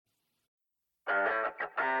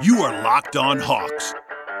You are Locked On Hawks,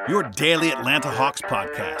 your daily Atlanta Hawks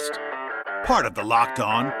podcast. Part of the Locked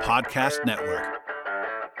On Podcast Network.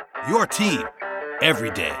 Your team every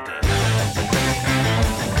day.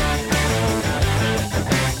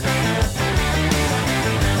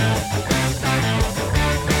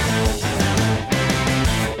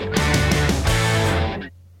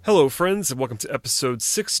 Hello, friends, and welcome to episode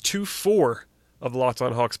 624 of the Locked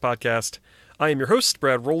On Hawks podcast. I am your host,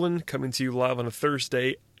 Brad Rowland, coming to you live on a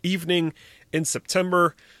Thursday evening in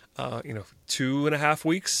September. 2.5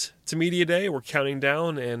 weeks to Media Day. We're counting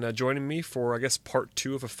down, and joining me for, part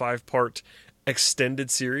 2 of a 5-part extended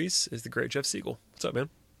series is the great Jeff Siegel. What's up, man?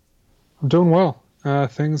 I'm doing well.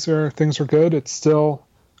 Things are good. It's still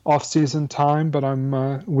off-season time, but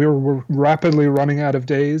we're rapidly running out of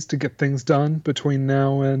days to get things done between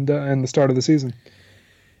now and the start of the season.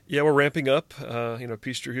 Yeah, we're ramping up.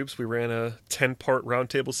 Peachtree Hoops, we ran a 10-part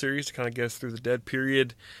roundtable series to kind of get us through the dead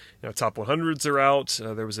period. Top 100s are out.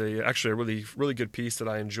 There was actually a really, really good piece that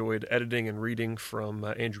I enjoyed editing and reading from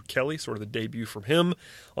Andrew Kelly, sort of the debut from him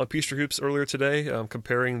on Peachtree Hoops earlier today,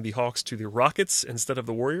 comparing the Hawks to the Rockets instead of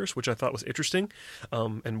the Warriors, which I thought was interesting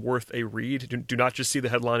and worth a read. Do not just see the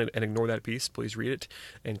headline and ignore that piece. Please read it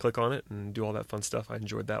and click on it and do all that fun stuff. I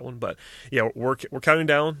enjoyed that one. But yeah, we're counting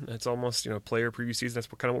down. It's almost kind of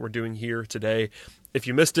what we're doing here today. If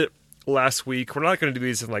you missed it last week, we're not going to do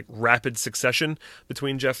these in like rapid succession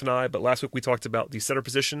between Jeff and I, but last week we talked about the center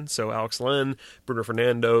position. So Alex Len, Bruno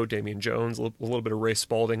Fernando, Damian Jones, a little bit of Ray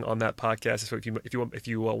Spalding on that podcast. So if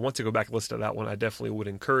you want to go back and listen to that one, I definitely would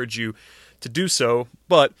encourage you to do so.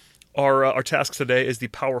 But our task today is the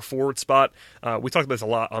power forward spot. We talked about this a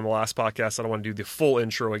lot on the last podcast. I don't want to do the full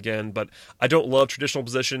intro again, but I don't love traditional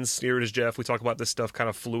positions. Neither does Jeff. We talk about this stuff kind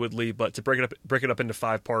of fluidly, but to break it up into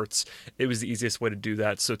 5 parts, it was the easiest way to do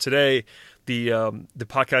that. So today, the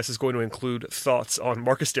podcast is going to include thoughts on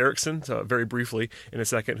Marcus Derrickson, very briefly in a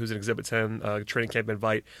second, who's an Exhibit 10 training camp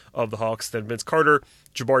invite of the Hawks, then Vince Carter,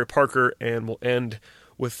 Jabari Parker, and we'll end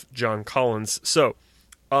with John Collins. So,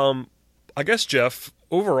 I guess, Jeff,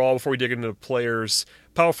 overall, before we dig into the players,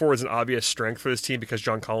 power forward is an obvious strength for this team because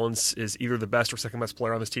John Collins is either the best or second best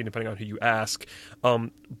player on this team, depending on who you ask.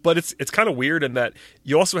 But it's kind of weird in that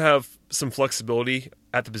you also have some flexibility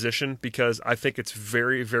at the position because I think it's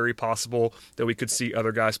very, very possible that we could see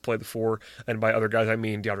other guys play the 4. And by other guys, I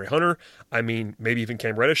mean DeAndre Hunter. I mean, maybe even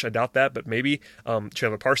Cam Reddish. I doubt that, but maybe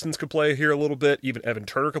Chandler Parsons could play here a little bit. Even Evan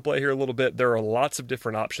Turner could play here a little bit. There are lots of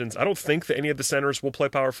different options. I don't think that any of the centers will play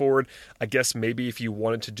power forward. I guess maybe if you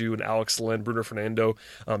wanted to do an Alex Len, Bruno Fernando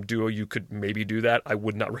duo, you could maybe do that. I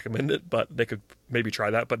would not recommend it, but they could maybe try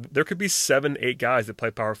that. But there could be 7-8 guys that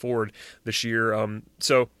play power forward this year.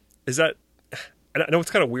 So is that... I know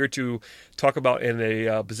it's kind of weird to talk about in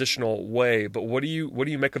a positional way, but what do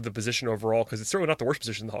you make of the position overall? Because it's certainly not the worst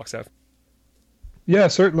position the Hawks have. Yeah,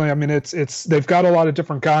 certainly. I mean, it's they've got a lot of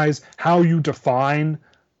different guys. How you define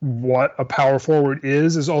what a power forward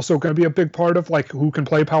is also going to be a big part of like who can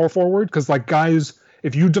play power forward. Because like guys,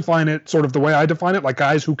 if you define it sort of the way I define it, like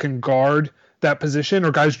guys who can guard that position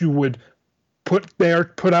or guys you would put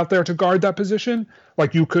out there to guard that position,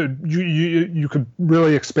 like you could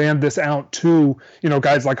really expand this out to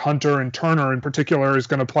guys like Hunter and Turner in particular is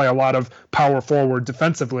going to play a lot of power forward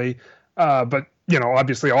defensively, but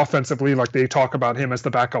obviously offensively, like they talk about him as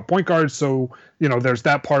the backup point guard, so there's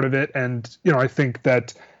that part of it. And I think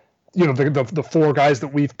that the 4 guys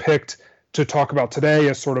that we've picked to talk about today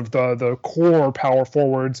as sort of the core power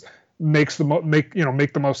forwards make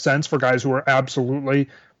the most sense for guys who are absolutely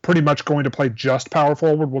pretty much going to play just power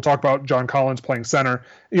forward. We'll talk about John Collins playing center,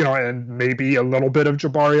 and maybe a little bit of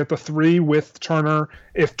Jabari at the 3 with Turner,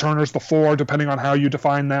 if Turner's the 4, depending on how you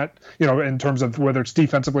define that, in terms of whether it's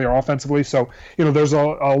defensively or offensively. So, there's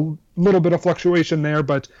a little bit of fluctuation there,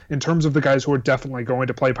 but in terms of the guys who are definitely going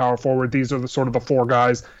to play power forward, these are the sort of the 4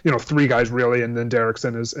 guys, 3 guys really, and then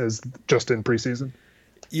Derrickson is just in preseason.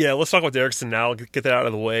 Yeah, let's talk about Derrickson now. Get that out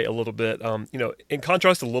of the way a little bit. In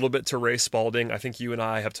contrast a little bit to Ray Spalding, I think you and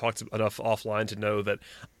I have talked enough offline to know that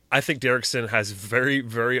I think Derrickson has very,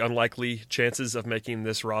 very unlikely chances of making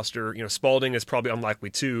this roster. Spalding is probably unlikely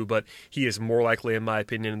too, but he is more likely, in my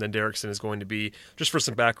opinion, than Derrickson is going to be. Just for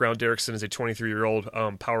some background, Derrickson is a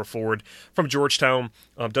 23-year-old power forward from Georgetown.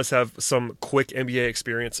 Does have some quick NBA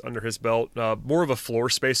experience under his belt. More of a floor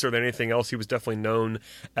spacer than anything else. He was definitely known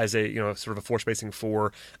as a sort of a floor spacing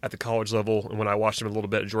 4 at the college level. And when I watched him a little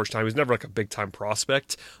bit at Georgetown, he was never like a big time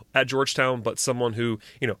prospect at Georgetown, but someone who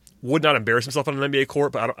would not embarrass himself on an NBA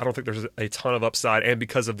court. But I don't think there's a ton of upside, and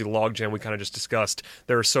because of the logjam we kind of just discussed,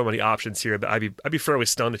 there are so many options here that I'd be fairly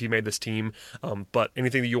stunned if he made this team. But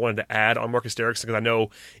anything that you wanted to add on Marcus Derrickson, because I know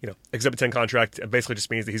Exhibit 10 contract basically just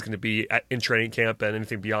means that he's going to be in training camp, and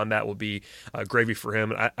anything beyond that will be gravy for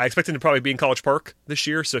him. I expect him to probably be in College Park this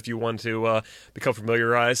year, so if you want to become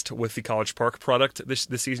familiarized with the College Park product this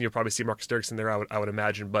season, you'll probably see Marcus Derrickson there, I would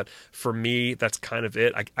imagine. But for me, that's kind of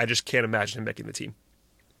it. I just can't imagine him making the team.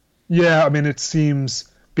 Yeah, I mean, it seems,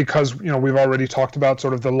 because we've already talked about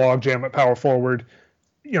sort of the logjam at power forward.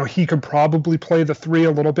 He could probably play the 3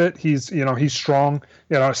 a little bit. He's strong.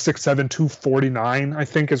 6'7", 249, I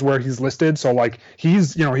think, is where he's listed. So like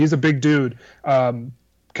he's a big dude.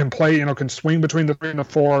 Can play, can swing between the 3 and the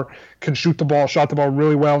 4, can shot the ball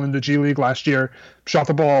really well in the G League last year, shot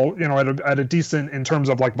the ball, at a decent, in terms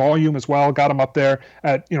of like volume as well, got him up there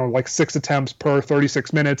at, like 6 attempts per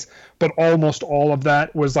 36 minutes, but almost all of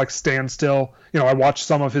that was like standstill. I watched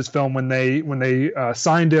some of his film when they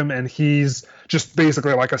signed him, and he's just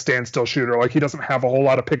basically like a standstill shooter. Like, he doesn't have a whole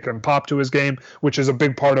lot of pick and pop to his game, which is a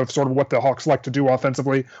big part of sort of what the Hawks like to do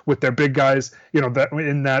offensively with their big guys,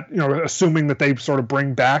 assuming that they sort of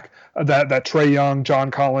bring back that Trae Young,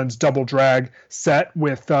 John Collins double drag set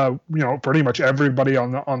with, pretty much everybody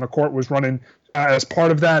on the court was running as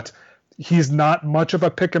part of that. He's not much of a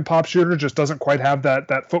pick and pop shooter, just doesn't quite have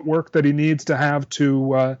that footwork that he needs to have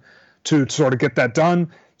to sort of get that done.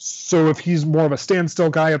 So if he's more of a standstill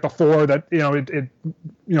guy at the 4, that it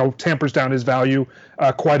tampers down his value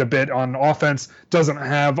quite a bit on offense. Doesn't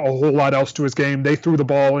have a whole lot else to his game. They threw the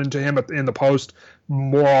ball into him in the post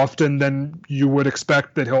more often than you would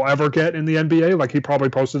expect that he'll ever get in the NBA. Like, he probably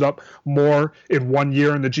posted up more in 1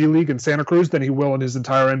 year in the G League in Santa Cruz than he will in his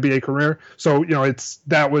entire NBA career. So, you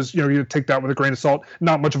take that with a grain of salt.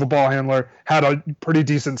 Not much of a ball handler, had a pretty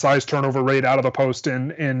decent sized turnover rate out of the post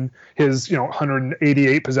in his,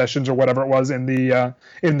 188 possessions or whatever it was in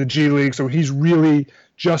the G League. So he's really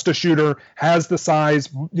just a shooter, has the size,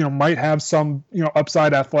 might have some,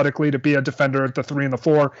 upside athletically to be a defender at the 3 and the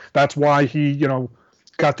 4. That's why he,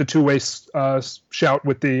 got the two-way shout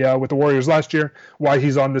with the Warriors last year, why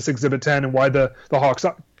he's on this Exhibit 10, and why the Hawks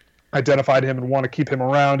identified him and want to keep him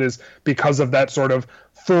around is because of that sort of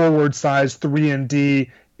forward size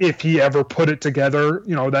 3-and-D. If he ever put it together,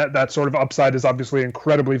 that sort of upside is obviously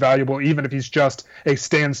incredibly valuable, even if he's just a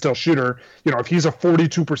standstill shooter. If he's a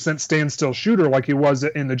 42% standstill shooter like he was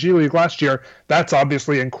in the G League last year, that's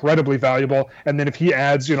obviously incredibly valuable. And then if he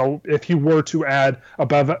adds, if he were to add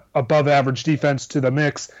above average defense to the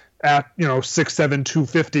mix at, 6'7",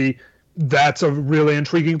 250, that's a really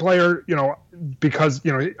intriguing player, because,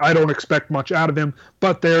 I don't expect much out of him,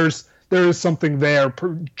 but there is something there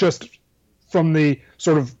just from the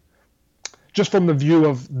view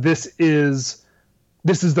of this is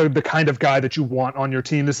the kind of guy that you want on your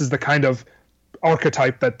team. This is the kind of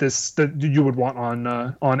archetype that you would want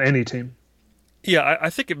on any team. Yeah, I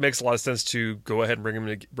think it makes a lot of sense to go ahead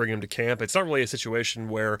and bring him to camp. It's not really a situation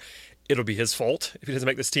where it'll be his fault if he doesn't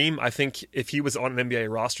make this team. I think if he was on an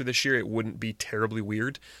NBA roster this year, it wouldn't be terribly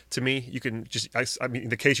weird to me. You can just,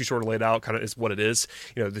 the case you sort of laid out kind of is what it is.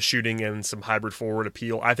 The shooting and some hybrid forward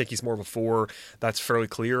appeal. I think he's more of a 4. That's fairly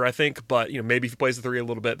clear, I think. But, maybe if he plays the 3 a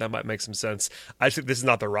little bit, that might make some sense. I just think this is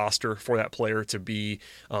not the roster for that player to be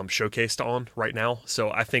showcased on right now.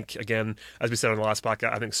 So I think, again, as we said on the last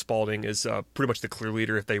podcast, I think Spalding is pretty much the clear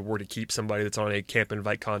leader if they were to keep somebody that's on a camp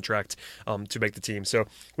invite contract to make the team. So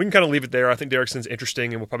we can kind of leave it there. I think Derrickson's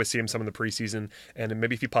interesting, and we'll probably see him some in the preseason. And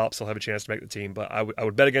maybe if he pops, he'll have a chance to make the team. But I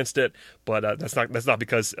would bet against it. But that's not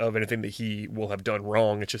because of anything that he will have done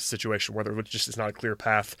wrong. It's just a situation where there just is not a clear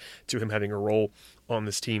path to him having a role on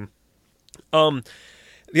this team. The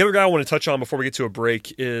other guy I want to touch on before we get to a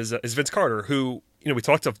break is Vince Carter, who, we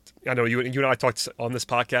talked of. I know you and I talked on this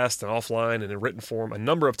podcast and offline and in written form a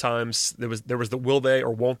number of times. There was the will they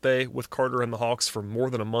or won't they with Carter and the Hawks for more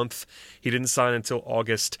than a month. He didn't sign until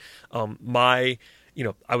August. I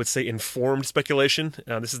would say informed speculation.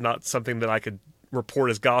 This is not something that I could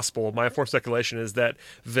report as gospel. My informed speculation is that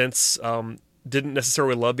Vince didn't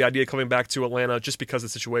necessarily love the idea of coming back to Atlanta just because of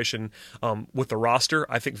the situation with the roster.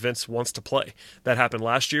 I think Vince wants to play. That happened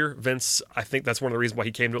last year. Vince, I think that's one of the reasons why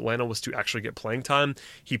he came to Atlanta was to actually get playing time.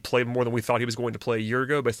 He played more than we thought he was going to play a year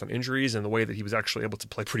ago based on injuries and the way that he was actually able to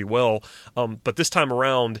play pretty well. But this time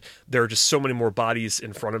around, there are just so many more bodies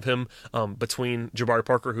in front of him between Jabari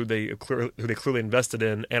Parker, who they clearly invested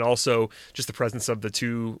in, and also just the presence of the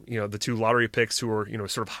two lottery picks who are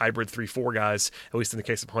sort of hybrid 3-4 guys, at least in the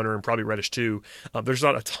case of Hunter and probably Reddish too. There's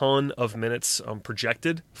not a ton of minutes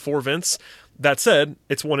projected for Vince. That said,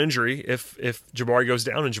 it's one injury. If Jabari goes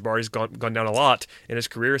down, and Jabari's gone down a lot in his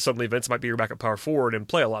career, suddenly Vince might be your backup power forward and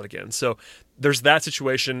play a lot again. So there's that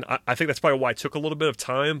situation. I think that's probably why it took a little bit of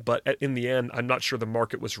time, but in the end, I'm not sure the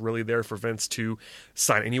market was really there for Vince to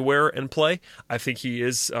sign anywhere and play. I think he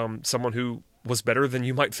is someone who was better than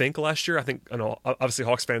you might think last year. I think, obviously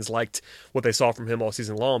Hawks fans liked what they saw from him all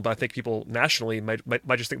season long, but I think people nationally might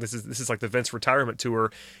just think this is like the Vince retirement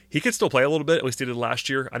tour. He could still play a little bit, at least he did last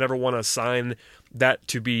year. I never want to sign that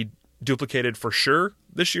to be duplicated for sure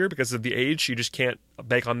this year because of the age. You just can't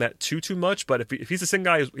bank on that too much. But if he's the same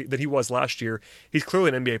guy that he was last year, he's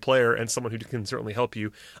clearly an NBA player and someone who can certainly help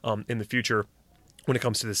you in the future when it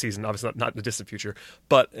comes to the season. Obviously not in the distant future,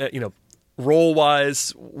 but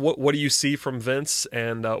role-wise, what do you see from Vince,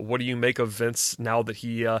 and what do you make of Vince now that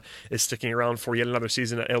he is sticking around for yet another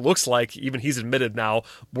season? And it looks like even he's admitted now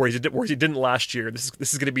where he didn't last year. This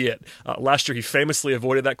is going to be it. Last year he famously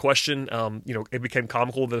avoided that question. It became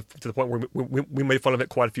comical to the point where we made fun of it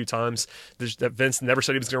quite a few times. That Vince never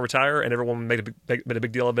said he was going to retire, and everyone made a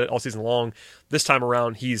big deal of it all season long. This time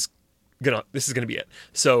around, this is going to be it.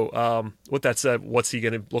 So with that said, what's he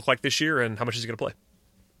going to look like this year, and how much is he going to play?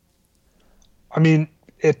 I mean,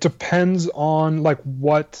 it depends on like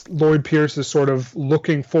what Lloyd Pierce is sort of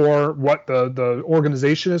looking for, what the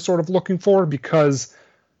organization is sort of looking for, because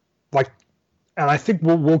like, and I think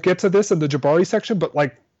we'll get to this in the Jabari section, but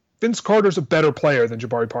like Vince Carter's a better player than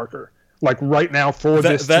Jabari Parker. Like right now for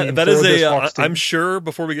this team. That is I'm sure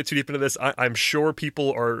before we get too deep into this, I'm sure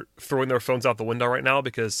people are throwing their phones out the window right now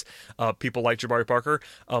because people like Jabari Parker.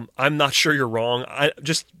 I'm not sure you're wrong.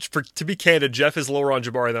 To be candid, Jeff is lower on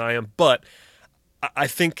Jabari than I am, but I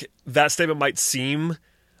think that statement might seem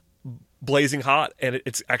blazing hot, and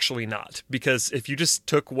it's actually not. Because if you just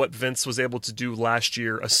took what Vince was able to do last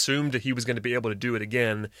year, assumed that he was going to be able to do it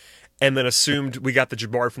again, and then assumed we got the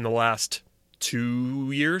Jabari from the last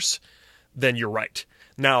 2 years, then you're right.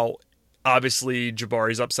 Now, obviously,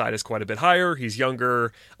 Jabari's upside is quite a bit higher. He's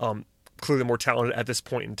younger, clearly more talented at this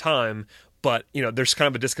point in time. But, there's kind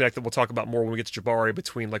of a disconnect that we'll talk about more when we get to Jabari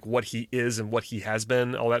between like what he is and what he has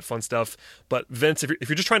been, all that fun stuff. But Vince, if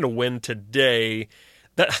you're just trying to win today,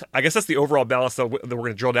 I guess that's the overall balance that we're going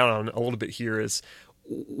to drill down on a little bit here is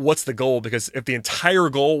what's the goal? Because if the entire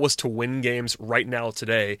goal was to win games right now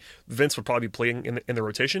today, Vince would probably be playing in the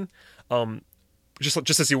rotation.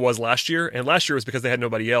 Just as he was last year. And last year was because they had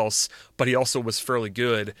nobody else, but he also was fairly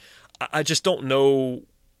good. I just don't know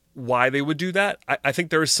why they would do that. I think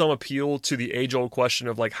there is some appeal to the age-old question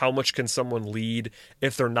of like how much can someone lead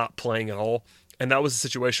if they're not playing at all. And that was a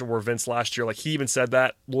situation where Vince last year, like he even said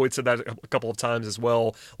that, Lloyd said that a couple of times as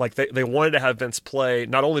well. Like they wanted to have Vince play,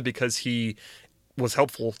 not only because he was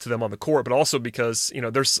helpful to them on the court, but also because,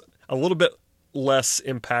 there's a little bit less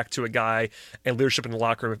impact to a guy and leadership in the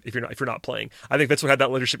locker room if you're not playing. I think Vince would have that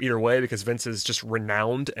leadership either way because Vince is just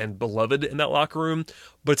renowned and beloved in that locker room,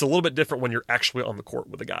 but it's a little bit different when you're actually on the court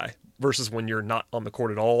with a guy versus when you're not on the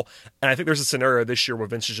court at all. And I think there's a scenario this year where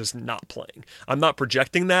Vince is just not playing. I'm not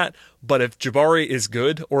projecting that, but if Jabari is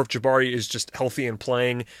good or if Jabari is just healthy and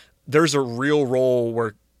playing, there's a real role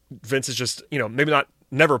where Vince is just, maybe not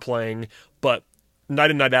never playing, but night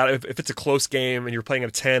in, night out, if it's a close game and you're playing a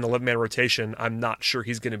 10, 11-man rotation, I'm not sure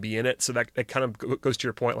he's going to be in it. So that kind of goes to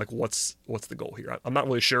your point, like what's the goal here? I'm not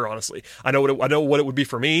really sure, honestly. I know what it would be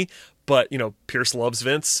for me, but Pierce loves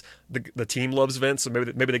Vince, the team loves Vince, so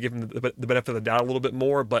maybe they give him the benefit of the doubt a little bit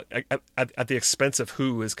more. But at the expense of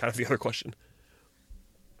who is kind of the other question.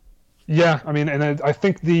 Yeah, I mean, and I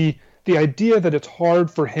think the idea that it's hard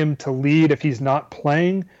for him to lead if he's not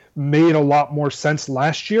playing made a lot more sense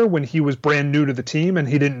last year when he was brand new to the team and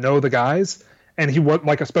he didn't know the guys, and he was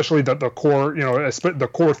like, especially the core, the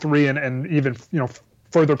core three, and even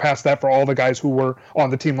further past that for all the guys who were on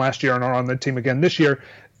the team last year and are on the team again this year.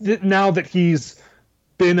 Now that he's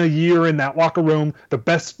been a year in that locker room, the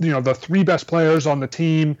best, the three best players on the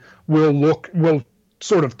team will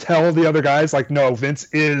sort of tell the other guys like, no, Vince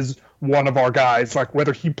is one of our guys. Like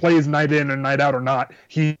whether he plays night in and night out or not,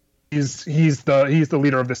 he's the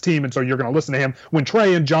leader of this team, and so you're going to listen to him. When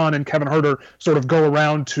Trey and John and Kevin Huerter sort of go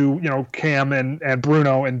around to Cam and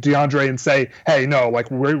Bruno and DeAndre and say, hey, no, like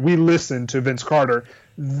we listen to Vince Carter,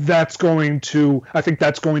 I think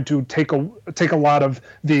that's going to take a lot of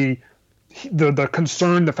the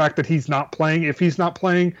concern, the fact that he's not playing. If he's not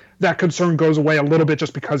playing, that concern goes away a little bit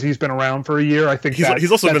just because he's been around for a year. I think he's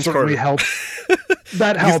also that Vince certainly Carter. Helps.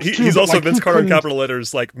 That helps too. He's also Vince Carter in capital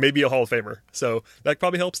letters, like maybe a Hall of Famer. So that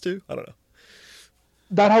probably helps too. I don't know.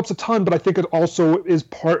 That helps a ton, but I think it also is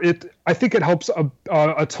I think it helps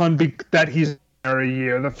a ton that he's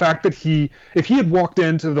year. The fact that if he had walked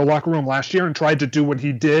into the locker room last year and tried to do what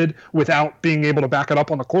he did without being able to back it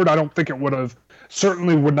up on the court, I don't think it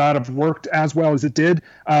certainly would not have worked as well as it did.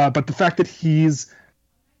 But the fact that he's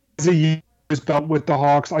a year's belt with the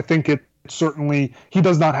Hawks, I think it certainly, he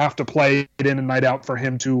does not have to play it in and night out for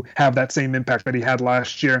him to have that same impact that he had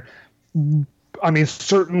last year. I mean,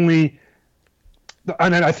 certainly.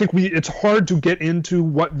 And I think it's hard to get into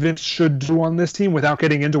what Vince should do on this team without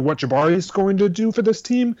getting into what Jabari is going to do for this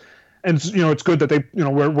team. And, it's good that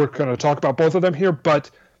we're going to talk about both of them here,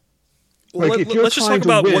 but let's just talk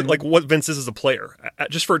about what Vince is as a player,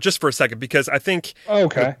 just for a second, because I think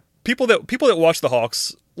people that watched the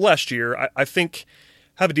Hawks last year, I think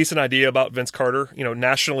have a decent idea about Vince Carter.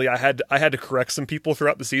 Nationally, I had to correct some people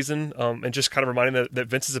throughout the season, and just kind of reminding them that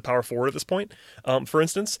Vince is a power forward at this point. For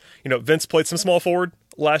instance, Vince played some small forward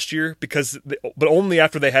last year but only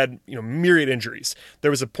after they had myriad injuries.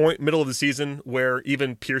 There was a point middle of the season where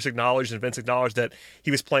even Pierce acknowledged and Vince acknowledged that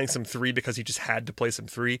he was playing some three because he just had to play some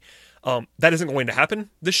three. That isn't going to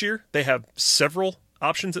happen this year. They have several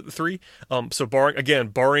options at the three. So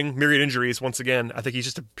barring myriad injuries, once again, I think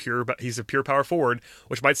he's just a pure power forward,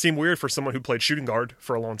 which might seem weird for someone who played shooting guard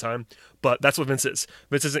for a long time, but that's what Vince is.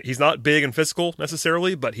 He's not big and physical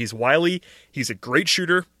necessarily, but he's wily. He's a great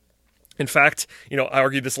shooter. In fact, I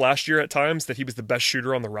argued this last year at times that he was the best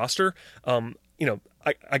shooter on the roster.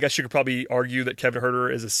 I guess you could probably argue that Kevin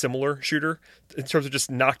Huerter is a similar shooter in terms of just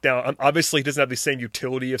knockdown. Obviously, he doesn't have the same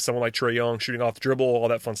utility of someone like Trae Young shooting off the dribble, all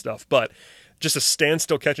that fun stuff, but just a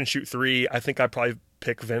standstill catch and shoot three, I think I'd probably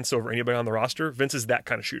pick Vince over anybody on the roster. Vince is that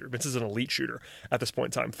kind of shooter. Vince is an elite shooter at this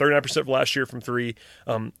point in time. 39% last year from three.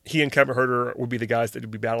 He and Kevin Huerter would be the guys that would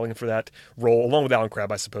be battling for that role, along with Allen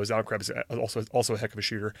Crabbe, I suppose. Allen Crabbe is also a heck of a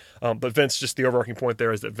shooter. But Vince, just the overarching point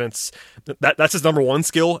there is that Vince, that's his number one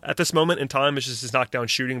skill at this moment in time, is just his knockdown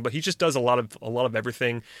shooting. But he just does a lot of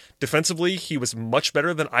everything. Defensively, he was much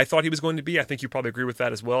better than I thought he was going to be. I think you probably agree with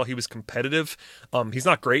that as well. He was competitive. He's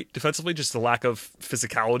not great defensively, just the lack of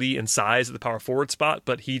physicality and size at the power forward spot,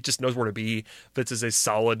 but he just knows where to be. Vince is a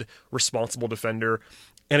solid, responsible defender.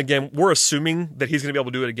 And again, we're assuming that he's going to be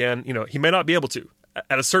able to do it again. He may not be able to.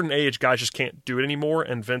 At a certain age, guys just can't do it anymore,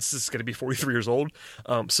 and Vince is going to be 43 years old.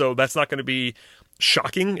 So that's not going to be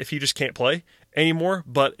shocking if he just can't play anymore.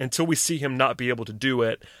 But until we see him not be able to do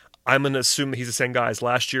it, I'm going to assume that he's the same guy as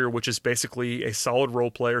last year, which is basically a solid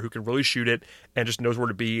role player who can really shoot it and just knows where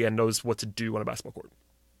to be and knows what to do on a basketball court.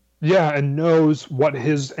 Yeah, and knows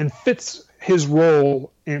and fits his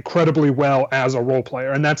role incredibly well as a role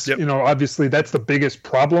player. And that's, obviously that's the biggest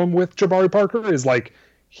problem with Jabari Parker is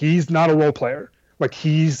he's not a role player.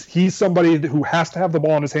 He's somebody who has to have the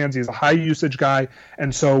ball in his hands. He's a high usage guy.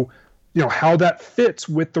 And so, how that fits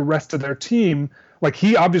with the rest of their team,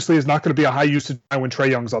 he obviously is not going to be a high usage guy when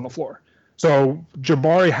Trae Young's on the floor. So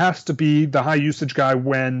Jabari has to be the high usage guy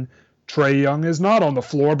when Trae Young is not on the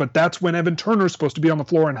floor, but that's when Evan Turner is supposed to be on the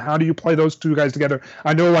floor. And how do you play those two guys together?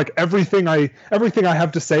 I know everything I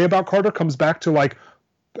have to say about Carter comes back to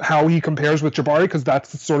how he compares with Jabari, because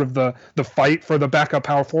that's sort of the fight for the backup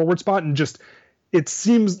power forward spot. And just, it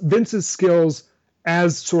seems Vince's skills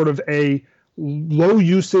as sort of a low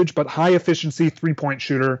usage but high efficiency 3-point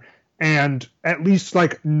shooter, and at least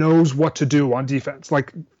knows what to do on defense.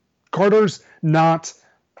 Carter's not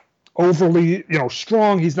overly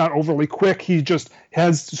strong, he's not overly quick, he just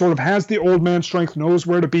has the old man strength, knows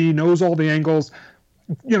where to be, knows all the angles.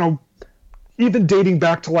 Even dating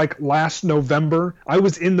back to last November, I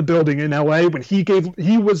was in the building in LA when he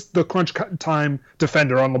was the crunch time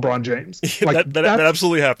defender on LeBron James. That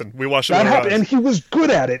absolutely happened. We watched it. That happened, and he was good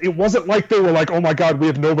at it. It wasn't like they were oh my God, we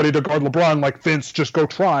have nobody to guard LeBron. Vince, just go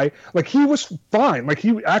try. He was fine.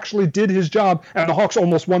 He actually did his job, and the Hawks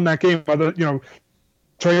almost won that game by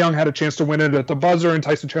Trae Young had a chance to win it at the buzzer, and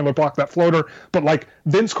Tyson Chandler blocked that floater. But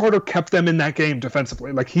Vince Carter kept them in that game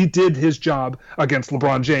defensively. He did his job against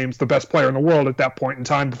LeBron James, the best player in the world at that point in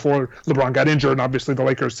time before LeBron got injured. And obviously the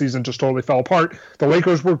Lakers season just totally fell apart. The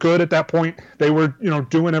Lakers were good at that point. They were,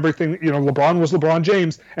 doing everything. LeBron was LeBron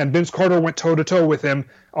James, and Vince Carter went toe to toe with him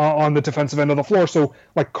on the defensive end of the floor. So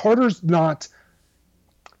Carter's not.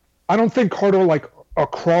 I don't think Carter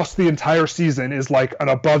across the entire season is an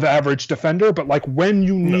above average defender, but when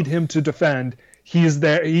you need him to defend, he's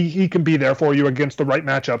there. He can be there for you against the right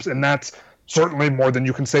matchups, and that's certainly more than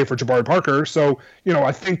you can say for Jabari Parker. So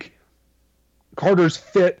I think Carter's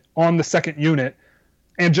fit on the second unit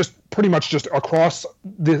and just pretty much just across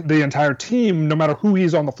the entire team, no matter who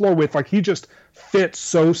he's on the floor with, he just fits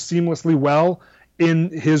so seamlessly well in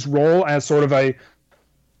his role as sort of a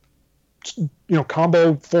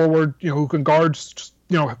combo forward, who can guard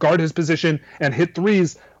his position and hit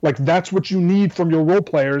threes Like that's what you need from your role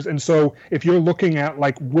players. And so if you're looking at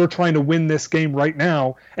like we're trying to win this game right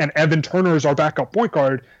now, and Evan Turner is our backup point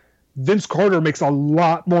guard, Vince Carter makes a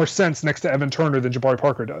lot more sense next to Evan Turner than Jabari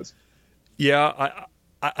Parker does. Yeah,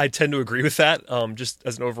 I tend to agree with that. Just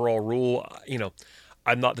as an overall rule,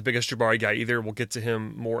 I'm not the biggest Jabari guy either. We'll get to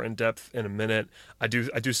him more in depth in a minute. I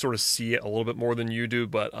do sort of see it a little bit more than you do,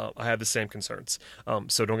 but I have the same concerns.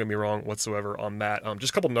 So don't get me wrong whatsoever on that.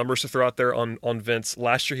 Just a couple numbers to throw out there on Vince.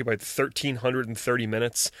 Last year he played 1,330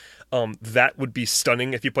 minutes. That would be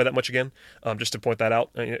stunning if he played that much again. Just to point that out,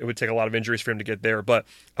 it would take a lot of injuries for him to get there. But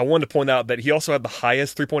I wanted to point out that he also had the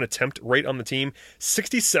highest 3-point attempt rate on the team.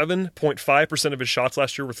 67.5% of his shots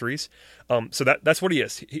last year were threes. So that's what he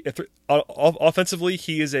is. Offensively,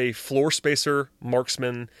 he is a floor spacer,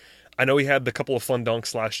 marksman. I know he had the couple of fun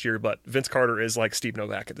dunks last year, but Vince Carter is like Steve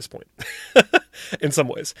Novak at this point. In some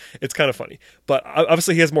ways, it's kind of funny. But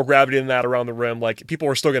obviously he has more gravity than that around the rim. Like people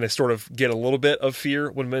are still going to sort of get a little bit of fear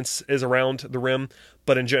when Vince is around the rim.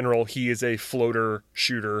 But in general, he is a floater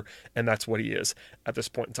shooter, and that's what he is at this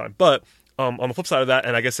point in time. But on the flip side of that,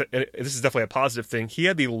 and I guess this is definitely a positive thing, he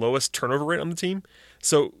had the lowest turnover rate on the team.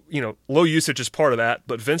 So, low usage is part of that,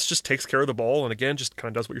 but Vince just takes care of the ball and, again, just kind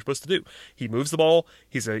of does what you're supposed to do. He moves the ball,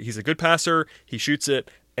 he's a good passer, he shoots it,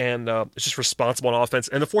 and it's just responsible on offense.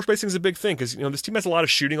 And the floor spacing is a big thing because, this team has a lot of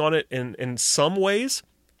shooting on it in some ways,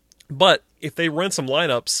 but if they run some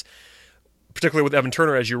lineups, particularly with Evan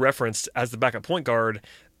Turner, as you referenced, as the backup point guard,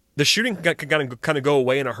 the shooting can kind of go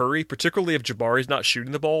away in a hurry, particularly if Jabari's not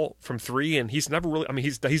shooting the ball from three, and he's never really. I mean,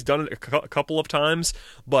 he's done it a couple of times,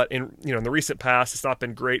 but in the recent past, it's not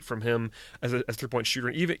been great from him as a 3-point shooter.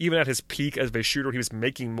 Even at his peak as a shooter, he was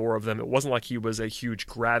making more of them. It wasn't like he was a huge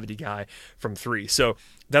gravity guy from three. So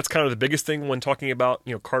that's kind of the biggest thing when talking about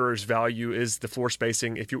Carter's value is the floor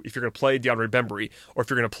spacing. If you're going to play DeAndre Bembry or if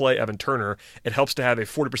you're going to play Evan Turner, it helps to have a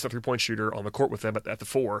 40% 3-point shooter on the court with them at the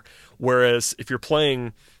four. Whereas if you're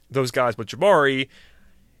playing those guys with Jabari,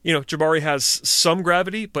 Jabari has some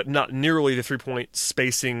gravity, but not nearly the 3-point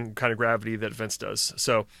spacing kind of gravity that Vince does.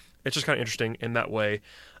 So it's just kind of interesting in that way.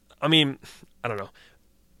 I mean, I don't know.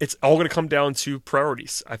 It's all going to come down to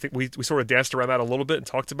priorities. I think we sort of danced around that a little bit and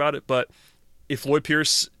talked about it, but if Lloyd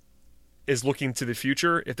Pierce is looking to the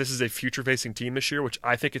future, if this is a future-facing team this year, which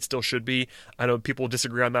I think it still should be. I know people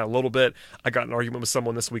disagree on that a little bit. I got an argument with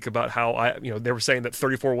someone this week about how they were saying that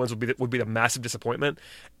 34 wins would be the massive disappointment.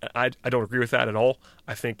 I don't agree with that at all.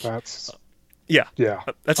 I think that's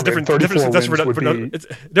a different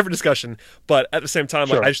discussion. But at the same time,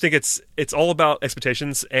 sure. I just think it's all about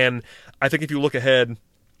expectations, and I think if you look ahead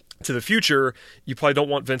to the future, you probably don't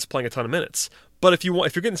want Vince playing a ton of minutes. But if you're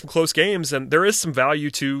getting some close games, and there is some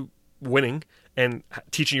value to winning and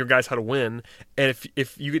teaching your guys how to win. And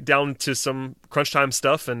if you get down to some crunch time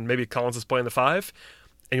stuff and maybe Collins is playing the 5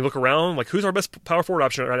 and you look around, like who's our best power forward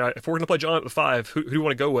option right now? If we're going to play John at the 5, who do you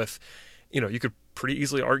want to go with? You could pretty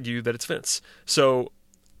easily argue that it's Vince. So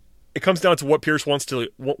it comes down to what Pierce wants to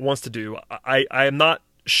do. I am not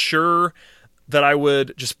sure that I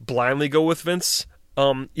would just blindly go with Vince,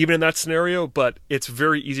 even in that scenario, but it's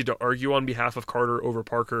very easy to argue on behalf of Carter over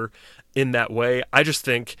Parker in that way. I just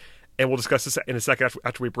think, and we'll discuss this in a second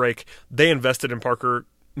after we break, they invested in Parker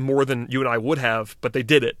more than you and I would have, but they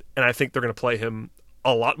did it, and I think they're going to play him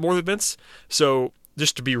a lot more than Vince. So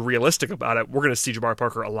just to be realistic about it, we're going to see Jabari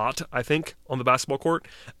Parker a lot, I think, on the basketball court,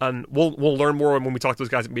 and we'll learn more when we talk to those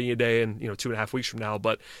guys at media day in 2.5 weeks from now.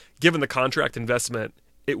 But given the contract investment,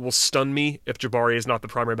 it will stun me if Jabari is not the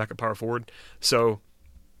primary backup power forward. So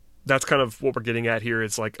that's kind of what we're getting at here.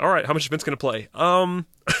 It's like, all right, how much is Vince going to play?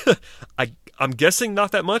 I'm guessing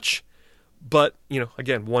not that much, but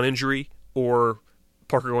again, one injury or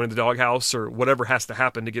Parker going to the doghouse or whatever has to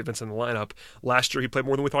happen to get Vince in the lineup. Last year he played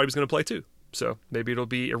more than we thought he was going to play too, so maybe it'll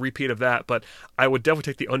be a repeat of that. But I would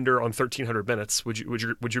definitely take the under on 1,300 minutes. Would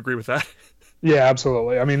you agree with that? Yeah,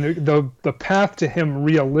 absolutely. I mean, the path to him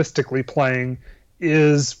realistically playing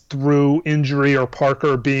is through injury or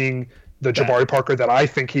Parker being the Jabari Parker that I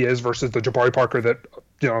think he is versus the Jabari Parker that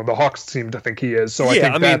the Hawks seem to think he is. So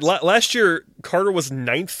I mean, last year Carter was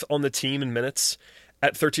 9th on the team in minutes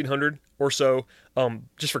at 1,300 or so.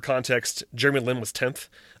 Just for context, Jeremy Lin was 10th.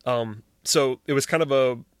 So it was kind of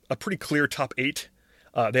a pretty clear top 8.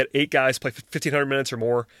 They had 8 guys play 1,500 minutes or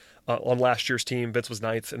more on last year's team. Vince was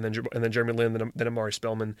 9th, and then Jeremy Lin, then Amari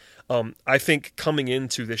Spellman. I think coming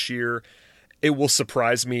into this year, it will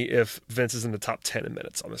surprise me if Vince is in the top 10 in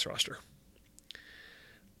minutes on this roster.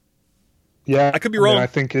 Yeah, I could be wrong. I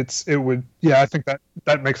think it would. Yeah, I think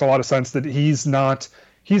that makes a lot of sense that he's not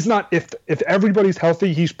he's not, if everybody's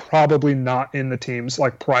healthy, he's probably not in the team's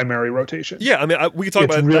like primary rotation. Yeah, I mean, we can talk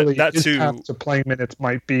It's about really, that his too. path to playing minutes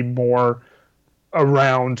might be more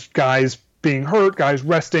around guys being hurt, guys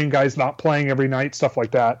resting, guys not playing every night, stuff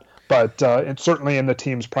like that. But it's certainly in the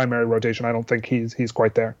team's primary rotation. I don't think he's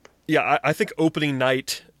quite there. Yeah, I think opening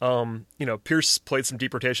night, Pierce played some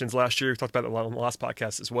deep rotations last year. We talked about it on the last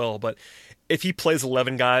podcast as well. But if he plays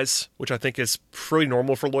 11 guys, which I think is pretty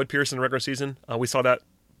normal for Lloyd Pierce in the regular season, we saw that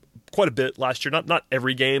quite a bit last year. Not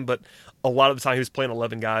every game, but a lot of the time he was playing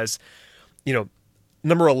 11 guys.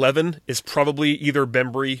 Number 11 is probably either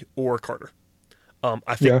Bembry or Carter.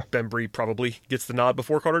 I think Bembry probably gets the nod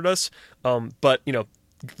before Carter does. But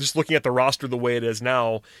just looking at the roster the way it is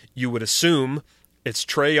now, you would assume it's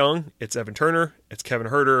Trae Young, it's Evan Turner, it's Kevin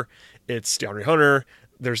Huerter, it's DeAndre Hunter.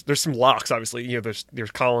 There's some locks, obviously.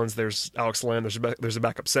 There's Collins, there's Alex Len, there's a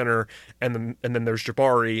backup center, and then there's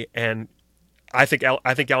Jabari. And I think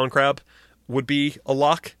Allen Crabbe would be a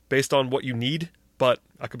lock based on what you need, but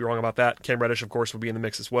I could be wrong about that. Cam Reddish, of course, would be in the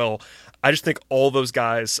mix as well. I just think all those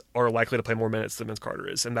guys are likely to play more minutes than Vince Carter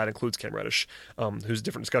is, and that includes Cam Reddish, who's a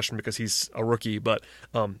different discussion because he's a rookie, but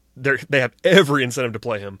they have every incentive to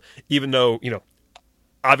play him, even though,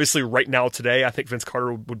 obviously right now today, I think Vince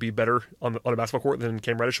Carter would be better on a basketball court than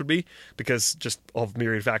Cam Reddish would be because just of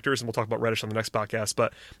myriad factors, and we'll talk about Reddish on the next podcast,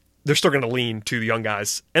 but they're still going to lean to the young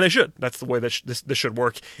guys, and they should. That's the way that this should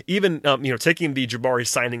work. Even taking the Jabari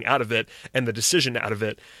signing out of it and the decision out of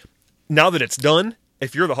it, now that it's done,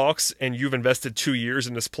 if you're the Hawks and you've invested 2 years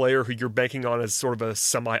in this player who you're banking on as sort of a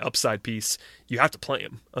semi-upside piece, you have to play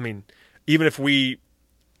him. I mean, even if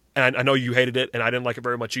and I know you hated it, and I didn't like it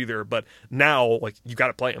very much either, but now, you got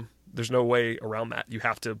to play him. There's no way around that. You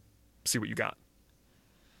have to see what you got.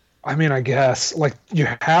 I mean, I guess you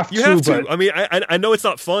have to. You have to. But... I mean, I know it's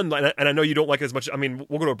not fun, and I know you don't like it as much. I mean,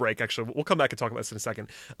 we'll go to a break. Actually, we'll come back and talk about this in a second,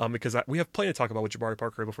 because we have plenty to talk about with Jabari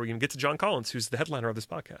Parker before we even get to John Collins, who's the headliner of this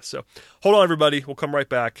podcast. So, hold on, everybody. We'll come right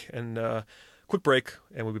back and quick break,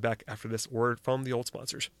 and we'll be back after this word from the old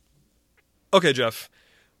sponsors. Okay, Jeff,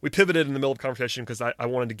 we pivoted in the middle of the conversation because I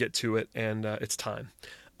wanted to get to it, and it's time.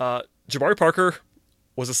 Jabari Parker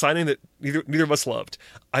was a signing that neither of us loved.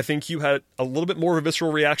 I think you had a little bit more of a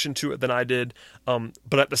visceral reaction to it than I did,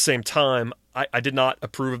 but at the same time, I did not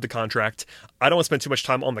approve of the contract. I don't want to spend too much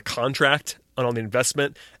time on the contract and on the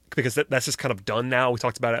investment because that's just kind of done now. We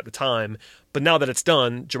talked about it at the time, but now that it's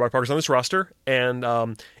done, Jabari Parker's on this roster, and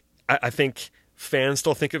I think fans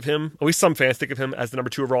still think of him, at least some fans think of him as the number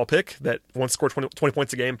 2 overall pick that once scored 20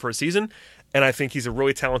 points a game for a season, and I think he's a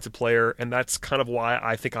really talented player, and that's kind of why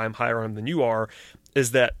I think I'm higher on him than you are,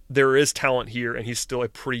 is that there is talent here, and he's still a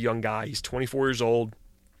pretty young guy. He's 24 years old.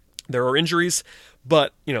 There are injuries,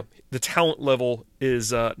 but the talent level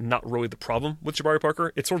is not really the problem with Jabari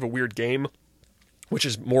Parker. It's sort of a weird game, which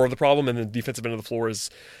is more of the problem, and the defensive end of the floor is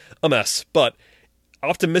a mess. But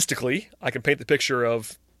optimistically, I can paint the picture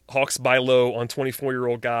of Hawks buy low on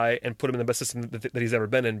 24-year-old guy and put him in the best system that he's ever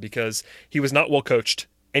been in, because he was not well coached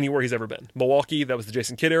anywhere he's ever been. Milwaukee, that was the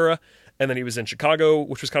Jason Kidd era, and then he was in Chicago,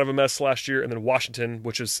 which was kind of a mess last year, and then Washington,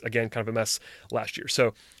 which is, again, kind of a mess last year.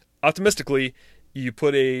 So optimistically, you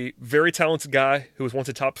put a very talented guy who was once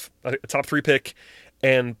a top 3 pick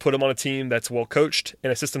and put him on a team that's well coached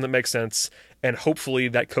in a system that makes sense, and hopefully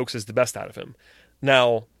that coaxes the best out of him.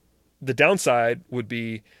 Now, the downside would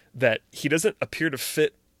be that he doesn't appear to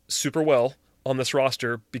fit super well on this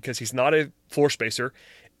roster because he's not a floor spacer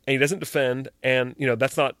and he doesn't defend, and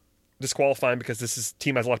that's not disqualifying because this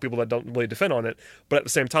team has a lot of people that don't really defend on it, but at the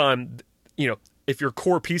same time, if your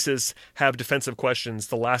core pieces have defensive questions,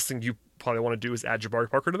 the last thing you probably want to do is add Jabari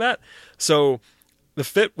Parker to that. So the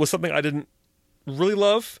fit was something I didn't really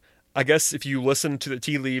love. I guess if you listen to the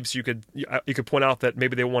tea leaves, you could point out that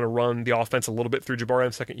maybe they want to run the offense a little bit through Jabari in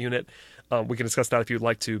the second unit. We can discuss that if you'd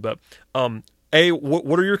like to, but A,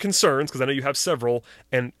 what are your concerns? Because I know you have several.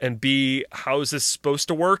 And B, how is this supposed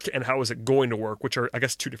to work and how is it going to work? Which are, I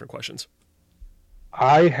guess, 2 different questions.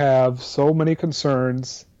 I have so many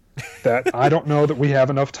concerns that I don't know that we have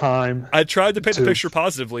enough time. I tried to paint the picture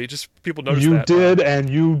positively. Just people noticed you that. You did, and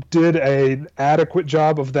you did an adequate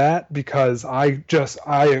job of that, because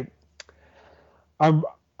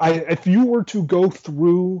if you were to go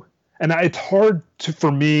through, and it's hard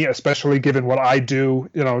for me, especially given what I do,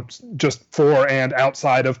 just for and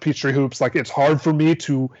outside of Peachtree Hoops, it's hard for me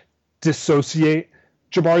to dissociate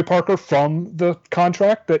Jabari Parker from the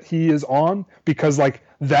contract that he is on, because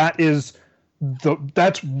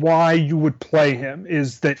that's why you would play him,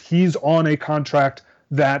 is that he's on a contract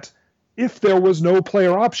that, if there was no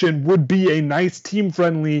player option, would be a nice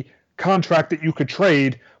team-friendly contract that you could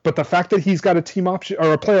trade. But the fact that he's got a team option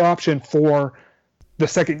or a player option for the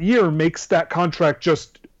second year makes that contract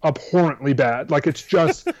just abhorrently bad. Like, it's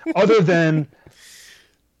just, other than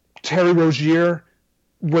Terry Rozier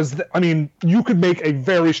you could make a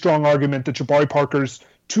very strong argument that Jabari Parker's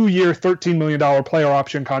 2-year, $13 million player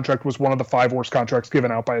option contract was one of the 5 worst contracts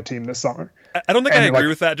given out by a team this summer. I don't think I agree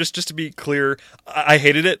with that. Just to be clear, I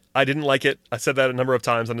hated it. I didn't like it. I said that a number of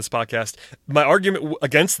times on this podcast. My argument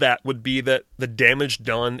against that would be that the damage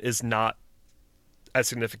done is not as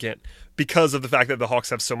significant because of the fact that the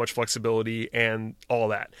Hawks have so much flexibility and all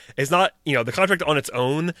that. It's not, the contract on its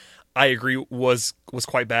own, I agree, was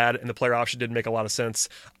quite bad, and the player option didn't make a lot of sense.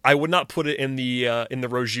 I would not put it in the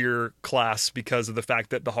Rozier class because of the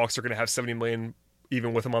fact that the Hawks are going to have $70 million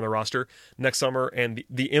even with him on the roster next summer, and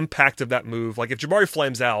the impact of that move. Like, if Jabari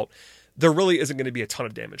flames out, there really isn't going to be a ton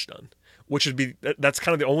of damage done, which would be, that's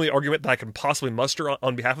kind of the only argument that I can possibly muster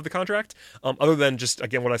on behalf of the contract, other than just,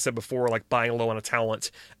 again, what I said before, like buying low on a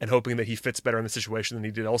talent and hoping that he fits better in the situation than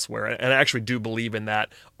he did elsewhere. And I actually do believe in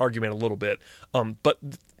that argument a little bit. But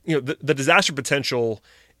the disaster potential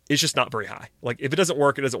is just not very high. Like, if it doesn't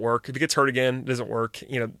work, it doesn't work. If he gets hurt again, it doesn't work.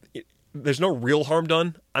 There's no real harm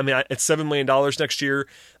done. I mean, it's $7 million next year.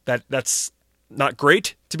 That's not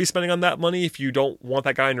great to be spending on that money if you don't want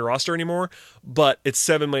that guy on your roster anymore, but it's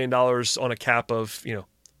 $7 million on a cap of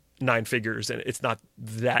 9 figures, and it's not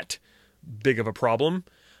that big of a problem.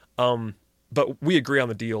 But we agree on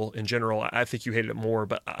the deal in general. I think you hated it more,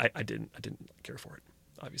 but I didn't care for it,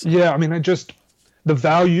 obviously. Yeah, I mean, the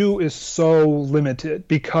value is so limited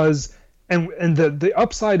because and the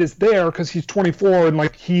upside is there because he's 24 and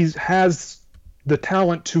like he has the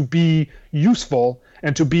talent to be useful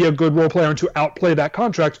and to be a good role player and to outplay that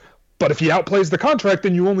contract. But if he outplays the contract,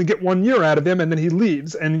 then you only get 1 year out of him, and then he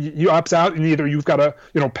leaves and he opts out, and either you've got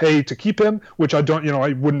to pay to keep him, which I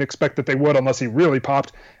wouldn't expect that they would unless he really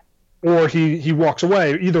popped, or he walks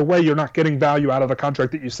away. Either way, you're not getting value out of the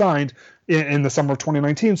contract that you signed in the summer of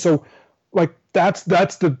 2019. So like that's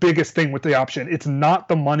the biggest thing with the option. It's not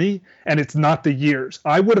the money and it's not the years.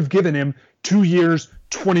 I would have given him 2 years,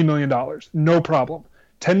 $20 million, no problem.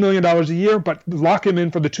 $10 million a year, but lock him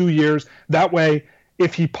in for the 2 years. That way,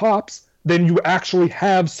 if he pops, then you actually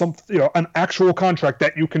have an actual contract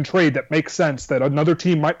that you can trade that makes sense, that another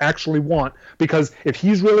team might actually want. Because if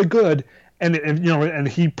he's really good and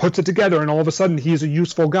he puts it together and all of a sudden he's a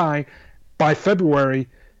useful guy by February,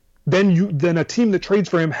 then a team that trades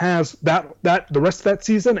for him has that the rest of that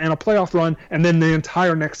season and a playoff run and then the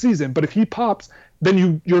entire next season. But if he pops,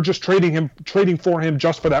 then you're just trading for him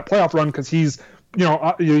just for that playoff run because he's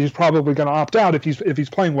probably going to opt out if he's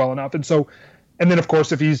playing well enough. And then of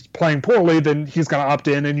course if he's playing poorly, then he's going to opt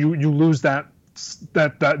in, and you lose that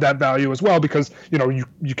value as well because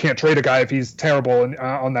you can't trade a guy if he's terrible and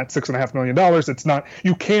on that $6.5 million. It's not,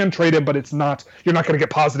 you can trade him, but it's not, you're not going to get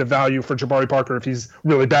positive value for Jabari Parker if he's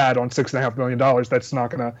really bad on $6.5 million.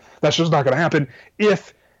 That's just not gonna happen.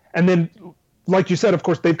 And then like you said, of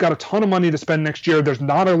course, they've got a ton of money to spend next year. There's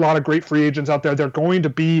not a lot of great free agents out there. They're going to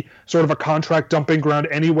be sort of a contract dumping ground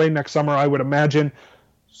anyway next summer, I would imagine.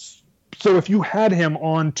 So if you had him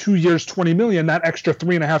on 2 years, $20 million, that extra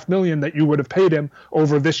 $3.5 million that you would have paid him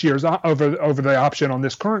over this year's over the option on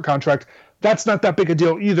this current contract, that's not that big a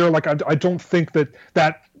deal either. Like I don't think that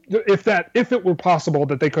if it were possible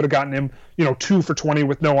that they could have gotten him 2 for $20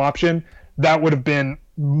 with no option, that would have been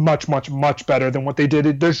much, much, much better than what they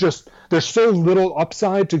did. There's so little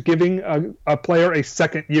upside to giving a player a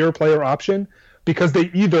second year player option because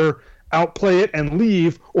they either outplay it and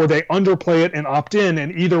leave, or they underplay it and opt in.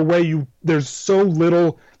 And either way, there's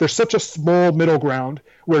such a small middle ground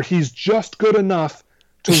where he's just good enough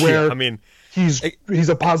to where he's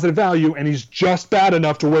a positive value, and he's just bad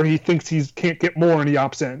enough to where he thinks he can't get more and he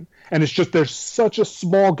opts in. And it's just, there's such a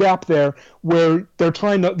small gap there where they're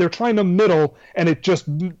trying to middle, and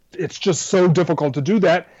it's just so difficult to do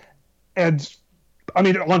that. And I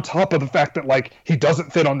mean, on top of the fact that like he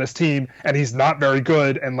doesn't fit on this team and he's not very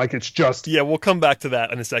good, and like it's just we'll come back to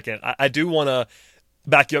that in a second. I do want to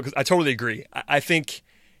back you up because I totally agree. I think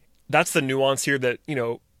that's the nuance here that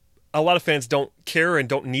a lot of fans don't care and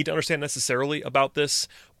don't need to understand necessarily about this,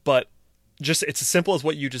 but just it's as simple as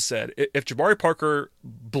what you just said. If Jabari Parker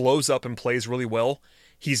blows up and plays really well,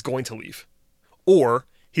 he's going to leave, or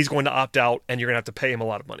he's going to opt out and you're going to have to pay him a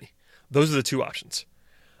lot of money. Those are the two options.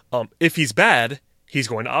 If he's bad, he's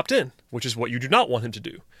going to opt in, which is what you do not want him to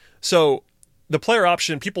do. So the player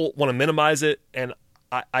option, people want to minimize it, and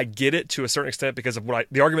I get it to a certain extent because of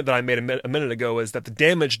the argument that I made a minute ago is that the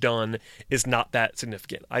damage done is not that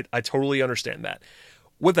significant. I totally understand that.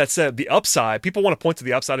 With that said, the upside, people want to point to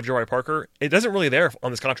the upside of Jabari Parker. It isn't really there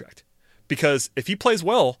on this contract because if he plays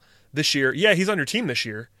well this year, he's on your team this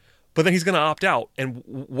year, but then he's going to opt out. And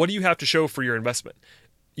what do you have to show for your investment?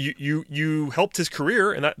 You helped his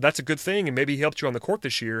career, and that's a good thing, and maybe he helped you on the court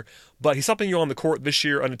this year, but he's helping you on the court this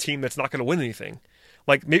year on a team that's not going to win anything.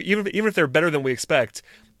 Like, maybe, even if they're better than we expect,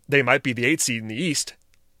 they might be the 8th seed in the East.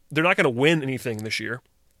 They're not going to win anything this year,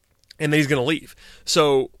 and then he's going to leave.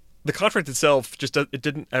 So the contract itself it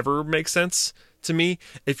didn't ever make sense to me.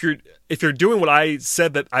 If you're doing what I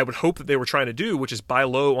said that I would hope that they were trying to do, which is buy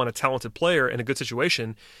low on a talented player in a good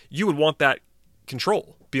situation, you would want that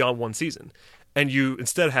control beyond one season. And you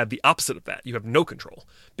instead have the opposite of that. You have no control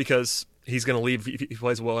because he's going to leave if he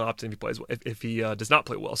plays well and opt in if he plays well, if he does not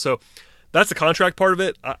play well. So that's the contract part of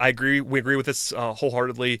it. I agree. We agree with this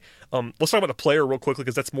wholeheartedly. Let's talk about the player real quickly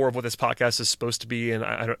because that's more of what this podcast is supposed to be, and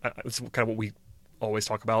it's kind of what we always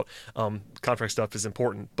talk about. Contract stuff is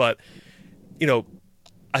important, but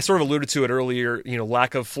I sort of alluded to it earlier.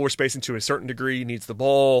 Lack of floor spacing to a certain degree, needs the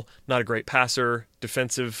ball, not a great passer,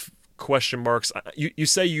 defensive question marks. You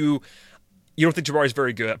say you don't think Jabari is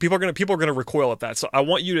very good. People are gonna recoil at that. So I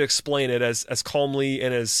want you to explain it as calmly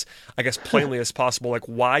and as, I guess, plainly as possible, like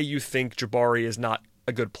why you think Jabari is not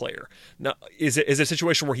a good player. Now, is it a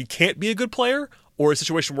situation where he can't be a good player, or a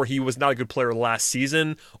situation where he was not a good player last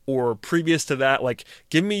season or previous to that? Like,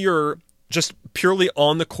 give me your just purely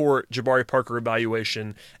on the court Jabari Parker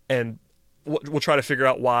evaluation, and we'll try to figure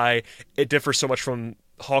out why it differs so much from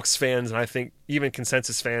Hawks fans and I think even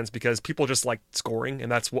consensus fans, because people just like scoring,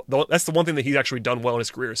 and that's the one thing that he's actually done well in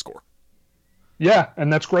his career is score. Yeah,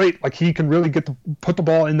 and that's great. Like, he can really put the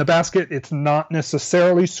ball in the basket. It's not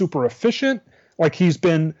necessarily super efficient. Like, he's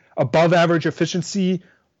been above average efficiency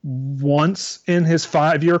once in his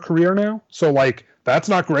 5-year career now. So like, that's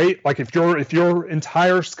not great. Like, if your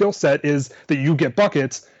entire skill set is that you get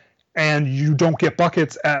buckets, and you don't get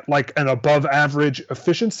buckets at like an above average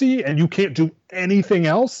efficiency, and you can't do anything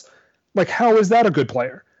else, like, how is that a good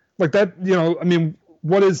player? Like that, I mean,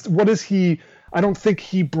 what is he? I don't think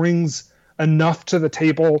he brings enough to the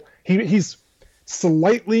table. He's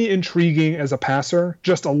slightly intriguing as a passer,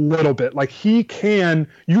 just a little bit. Like, you can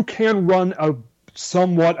run a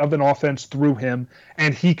somewhat of an offense through him,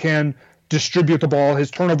 and he can distribute the ball.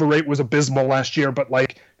 His turnover rate was abysmal last year, but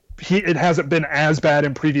like, it hasn't been as bad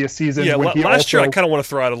in previous seasons. Yeah, last year I kind of want to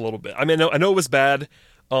throw out a little bit. I mean, I know it was bad,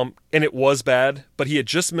 and it was bad, but he had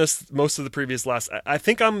just missed most of the previous last. I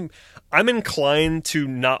think I'm inclined to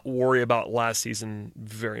not worry about last season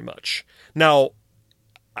very much. Now,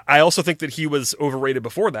 I also think that he was overrated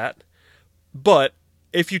before that, but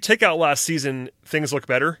if you take out last season, things look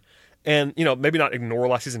better. And, maybe not ignore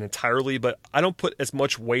last season entirely, but I don't put as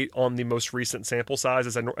much weight on the most recent sample size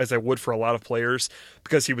as I would for a lot of players,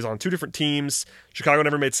 because he was on 2 different teams. Chicago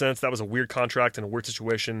never made sense. That was a weird contract and a weird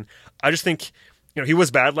situation. I just think, he was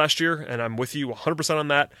bad last year, and I'm with you 100% on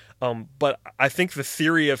that. But I think the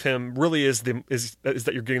theory of him really is that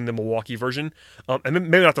you're getting the Milwaukee version, and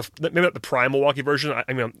maybe not the prime Milwaukee version.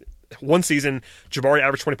 I mean, one season Jabari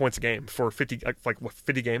averaged 20 points a game for 50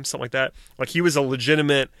 games, something like that. Like, he was a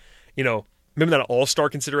legitimate, maybe not an all-star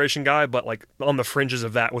consideration guy, but like on the fringes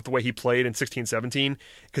of that with the way he played in 16-17,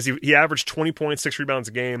 because he averaged 20 points, 6 rebounds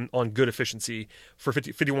a game on good efficiency for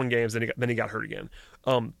 51 games, then he got hurt again.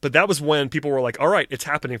 But that was when people were like, all right, it's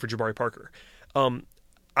happening for Jabari Parker.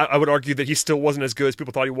 I would argue that he still wasn't as good as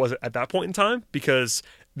people thought he was at that point in time, because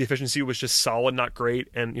the efficiency was just solid, not great,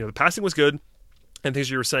 and the passing was good and things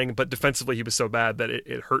you were saying, but defensively he was so bad that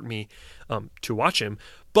it hurt me to watch him.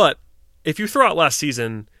 But if you throw out last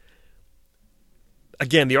season,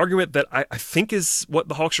 again, the argument that I think is what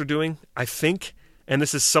the Hawks are doing, I think, and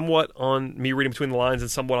this is somewhat on me reading between the lines and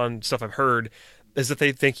somewhat on stuff I've heard, is that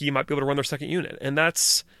they think he might be able to run their second unit. And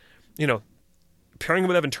that's, pairing him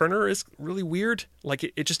with Evan Turner is really weird. Like,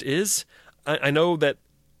 it just is. I know that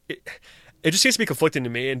it just seems to be conflicting to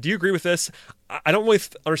me. And do you agree with this? I don't really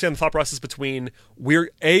understand the thought process between we're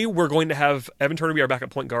going to have Evan Turner be our backup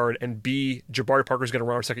point guard, and B, Jabari Parker is going to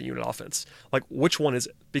run our second unit offense. Like, which one is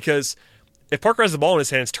it? Because if Parker has the ball in his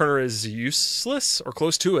hands, Turner is useless or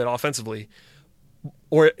close to it offensively.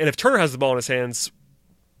 And if Turner has the ball in his hands,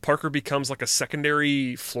 Parker becomes like a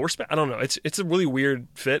secondary floor space. I don't know. It's a really weird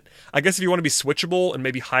fit. I guess if you want to be switchable and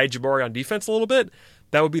maybe hide Jabari on defense a little bit,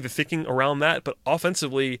 that would be the thinking around that. But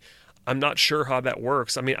offensively, I'm not sure how that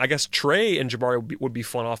works. I mean, I guess Trey and Jabari would be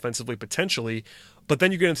fun offensively potentially, but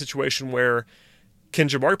then you get in a situation where can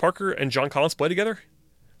Jabari Parker and John Collins play together?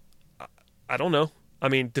 I don't know. I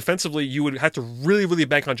mean, defensively, you would have to really, really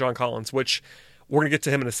bank on John Collins, which we're going to get to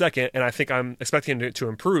him in a second, and I think I'm expecting him to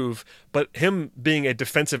improve. But him being a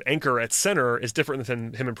defensive anchor at center is different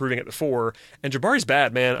than him improving at the 4. And Jabari's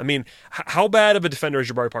bad, man. I mean, how bad of a defender is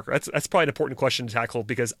Jabari Parker? That's probably an important question to tackle,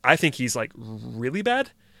 because I think he's like really bad.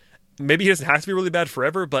 maybe he doesn't have to be really bad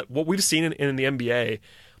forever, but what we've seen in the NBA,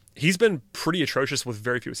 he's been pretty atrocious with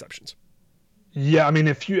very few exceptions. Yeah, I mean,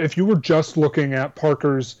 if you were just looking at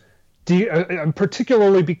Parker's,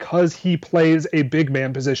 particularly because he plays a big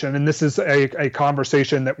man position, and this is a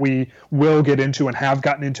conversation that we will get into and have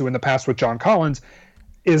gotten into in the past with John Collins,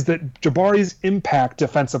 is that Jabari's impact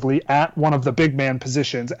defensively at one of the big man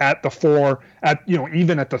positions, at the 4, at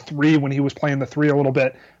even at the 3 when he was playing the 3 a little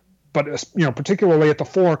bit, but particularly at the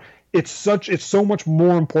 4, it's so much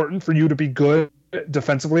more important for you to be good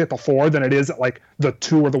defensively at the 4 than it is at like the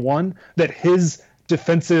 2 or the 1, that his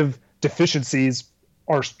defensive deficiencies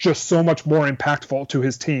are just so much more impactful to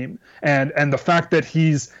his team. And the fact that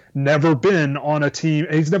he's never been on a team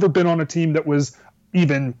that was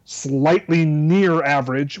even slightly near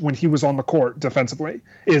average when he was on the court defensively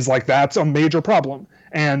is like, that's a major problem.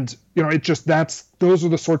 And those are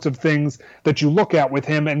the sorts of things that you look at with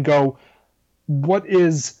him and go, what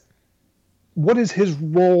is his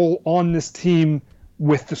role on this team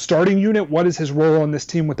with the starting unit? What is his role on this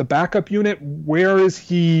team with the backup unit? Where is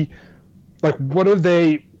he? Like,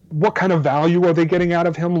 what kind of value are they getting out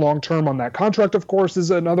of him long term on that contract, of course,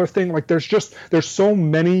 is another thing. Like, there's so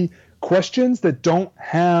many questions that don't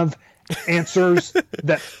have answers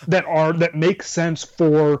that make sense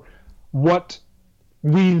for what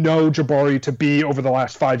we know Jabari to be over the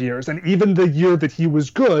last 5 years. And even the year that he was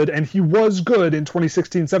good, and he was good in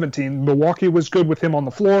 2016-17, Milwaukee was good with him on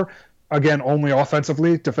the floor. Again, only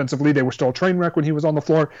offensively. Defensively, they were still a train wreck when he was on the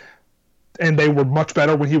floor. And they were much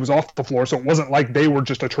better when he was off the floor. So it wasn't like they were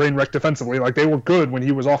just a train wreck defensively. Like, they were good when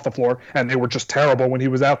he was off the floor, and they were just terrible when he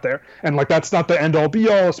was out there. And like, that's not the end all be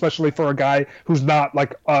all, especially for a guy who's not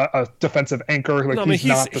like a defensive anchor. Like, no,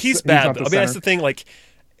 he's bad. Though. I mean, that's the thing. Like,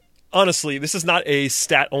 honestly, this is not a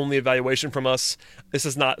stat only evaluation from us. This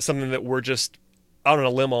is not something that we're just out on a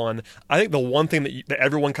limb on. I think the one thing that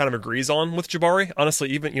everyone kind of agrees on with Jabari, honestly,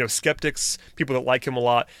 even skeptics, people that like him a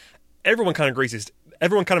lot, everyone kind of agrees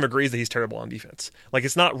that he's terrible on defense. Like,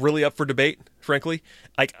 it's not really up for debate, frankly.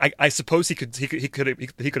 I suppose he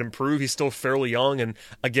could improve. He's still fairly young, and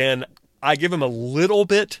again, I give him a little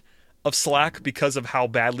bit of slack because of how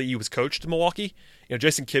badly he was coached in Milwaukee.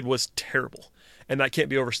 Jason Kidd was terrible, and that can't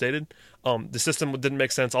be overstated. The system didn't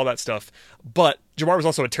make sense, all that stuff. But Jabari was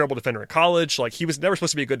also a terrible defender in college. Like, he was never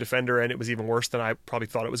supposed to be a good defender, and it was even worse than I probably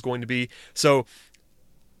thought it was going to be. So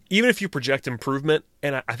even if you project improvement,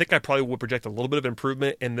 and I think I probably would project a little bit of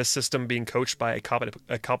improvement in this system being coached by a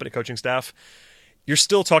competent coaching staff, you're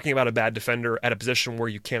still talking about a bad defender at a position where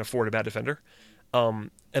you can't afford a bad defender.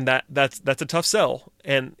 And that's a tough sell.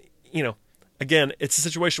 And, again, it's a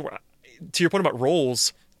situation where, to your point about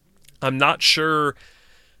roles, I'm not sure,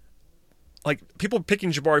 like, people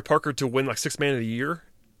picking Jabari Parker to win like Sixth Man of the Year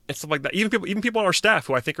and stuff like that. Even people on our staff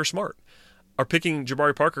who I think are smart are picking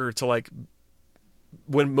Jabari Parker to like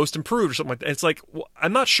win Most Improved or something like that. It's like, well,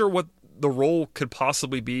 I'm not sure what the role could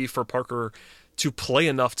possibly be for Parker to play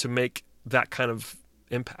enough to make that kind of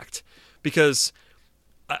impact. Because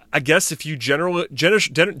I guess if you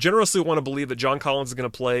generously want to believe that John Collins is going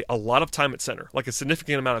to play a lot of time at center, like a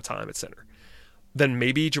significant amount of time at center, then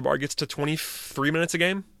maybe Jabari gets to 23 minutes a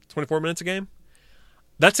game, 24 minutes a game.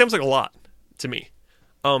 That sounds like a lot to me.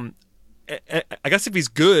 I guess if he's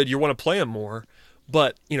good, you want to play him more.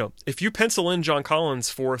 But, if you pencil in John Collins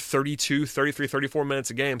for 32, 33, 34 minutes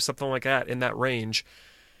a game, something like that, in that range,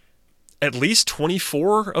 at least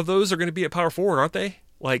 24 of those are going to be at power forward, aren't they?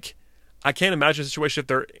 Like, I can't imagine a situation if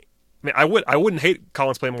they're... I mean, I wouldn't hate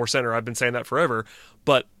Collins playing more center. I've been saying that forever.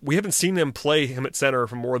 But we haven't seen them play him at center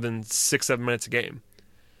for more than 6-7 minutes a game.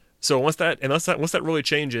 So once that really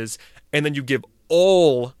changes, and then you give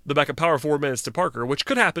all the backup power forward minutes to Parker, which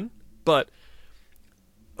could happen, but...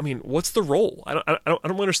 I mean, what's the role? I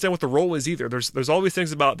don't understand what the role is either. There's all these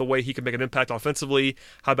things about the way he can make an impact offensively,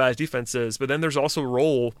 how bad his defense is, but then there's also a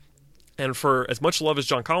role, and for as much love as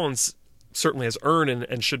John Collins certainly has earned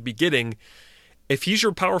and should be getting, if he's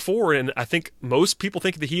your power forward, and I think most people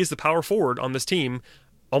think that he is the power forward on this team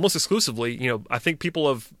almost exclusively, I think people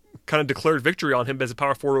have kind of declared victory on him as a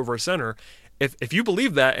power forward over a center. If you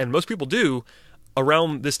believe that, and most people do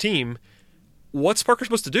around this team, what's Parker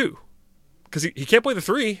supposed to do? Because he can't play the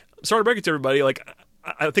 3. I'm sorry to break it to everybody. Like,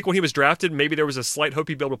 I think when he was drafted, maybe there was a slight hope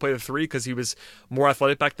he'd be able to play the 3 because he was more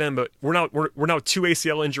athletic back then. But we're now 2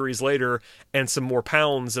 ACL injuries later and some more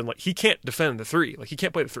pounds, and like, he can't defend the 3. Like, he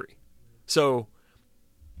can't play the 3. So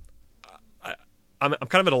I'm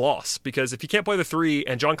kind of at a loss, because if you can't play the 3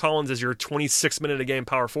 and John Collins is your 26-minute a game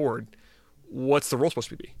power forward, what's the role supposed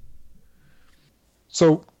to be?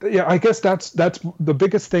 So yeah, I guess that's the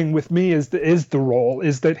biggest thing with me is the role,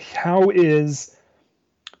 is that how is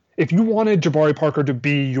if you wanted Jabari Parker to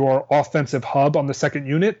be your offensive hub on the second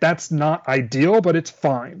unit, that's not ideal, but it's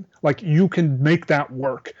fine. Like, you can make that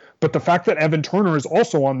work. But the fact that Evan Turner is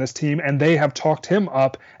also on this team and they have talked him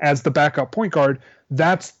up as the backup point guard,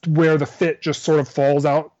 that's where the fit just sort of falls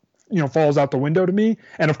out the window to me.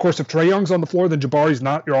 And of course, if Trae Young's on the floor, then Jabari's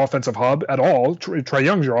not your offensive hub at all. Trae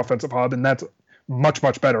Young's your offensive hub, and that's much,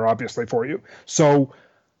 much better, obviously, for you. So,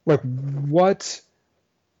 like, what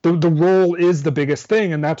the role is the biggest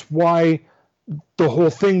thing, and that's why the whole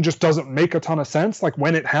thing just doesn't make a ton of sense. Like,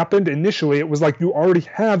 when it happened initially, it was like you already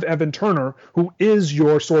have Evan Turner, who is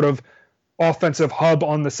your sort of offensive hub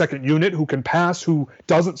on the second unit, who can pass, who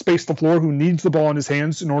doesn't space the floor, who needs the ball in his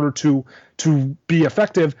hands in order to be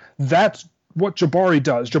effective. That's what Jabari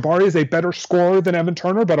does. Jabari is a better scorer than Evan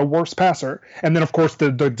Turner, but a worse passer. And then, of course,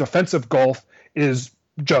 the defensive gulf is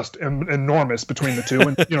just enormous between the two.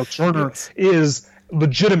 And, Turner is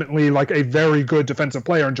legitimately like a very good defensive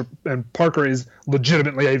player, and Parker is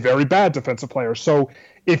legitimately a very bad defensive player. So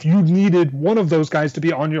if you needed one of those guys to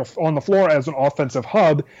be on the floor as an offensive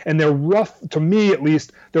hub, and to me at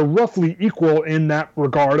least, they're roughly equal in that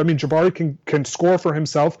regard. I mean, Jabari can score for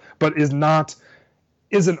himself, but is a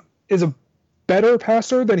better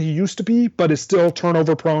passer than he used to be, but is still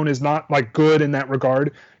turnover prone, is not like good in that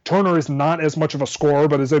regard. Turner is not as much of a scorer,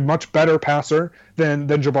 but is a much better passer than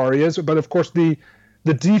Jabari is. But of course, the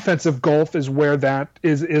defensive gulf is where that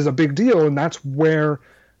is a big deal, and that's where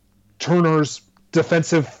Turner's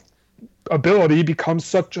defensive ability becomes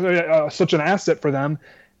such an asset for them.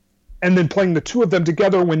 And then playing the two of them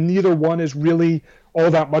together when neither one is really all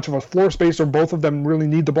that much of a floor spacer, both of them really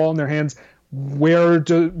need the ball in their hands.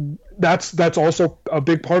 That's also a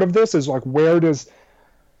big part of this, is like, where does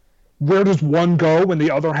one go when the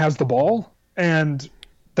other has the ball? And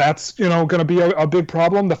that's going to be a big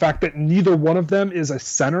problem. The fact that neither one of them is a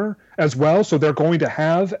center as well, so they're going to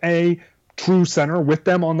have a true center with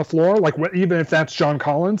them on the floor. Like, even if that's John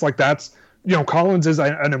Collins, like, that's, Collins is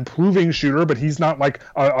an improving shooter, but he's not like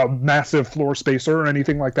a massive floor spacer or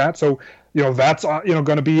anything like that. So that's going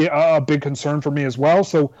to be a big concern for me as well.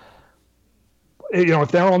 So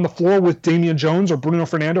if they're on the floor with Damian Jones or Bruno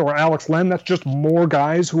Fernando or Alex Len, that's just more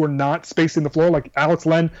guys who are not spacing the floor. Like, Alex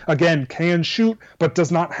Len, again, can shoot, but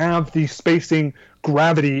does not have the spacing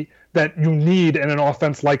gravity that you need in an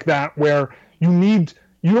offense like that, where you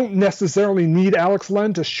don't necessarily need Alex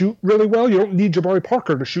Len to shoot really well. You don't need Jabari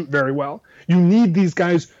Parker to shoot very well. You need these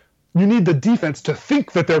guys. You need the defense to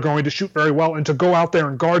think that they're going to shoot very well and to go out there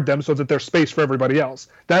and guard them so that there's space for everybody else.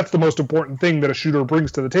 That's the most important thing that a shooter brings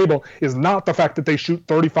to the table, is not the fact that they shoot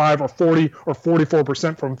 35 or 40 or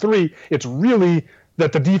 44% from three. It's really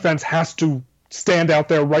that the defense has to stand out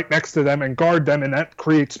there right next to them and guard them, and that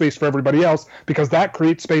creates space for everybody else, because that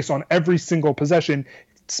creates space on every single possession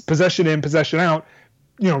in, possession out.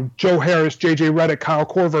 Joe Harris, JJ Redick, Kyle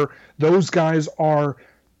Korver, those guys are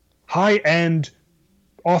high-end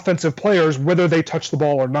offensive players, whether they touch the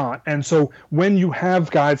ball or not. And so when you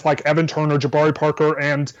have guys like Evan Turner, Jabari Parker,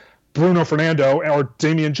 and Bruno Fernando or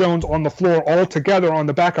Damian Jones on the floor all together on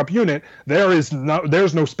the backup unit, there's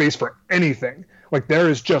no space for anything. Like,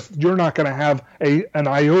 you're not going to have an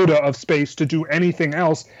iota of space to do anything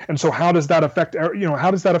else. And so how does that affect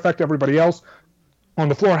everybody else on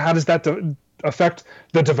the floor? How does that affect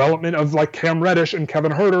the development of, like, Cam Reddish and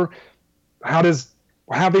Kevin Huerter? How does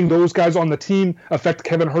having those guys on the team affect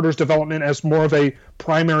Kevin Huerter's development as more of a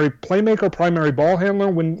primary playmaker, primary ball handler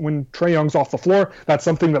when Trae Young's off the floor? That's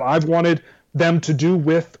something that I've wanted them to do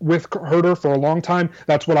with Huerter for a long time.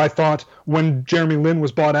 That's what I thought when Jeremy Lin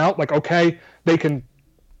was bought out. Like, okay, they can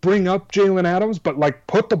bring up Jalen Adams, but, like,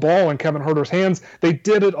 put the ball in Kevin Huerter's hands. They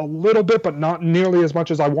did it a little bit, but not nearly as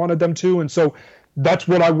much as I wanted them to. And so that's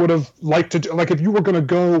what I would have liked to do. Like, if you were going to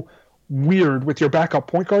go weird with your backup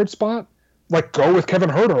point guard spot, like, go with Kevin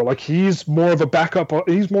Huerter. Like, he's more of a backup.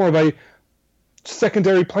 He's more of a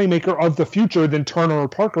secondary playmaker of the future than Turner or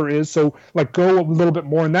Parker is. So, like, go a little bit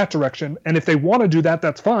more in that direction. And if they want to do that,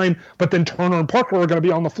 that's fine. But then Turner and Parker are going to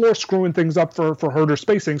be on the floor screwing things up for Huerter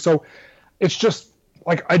spacing. So it's just,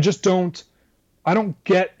 like, I don't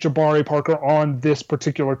get Jabari Parker on this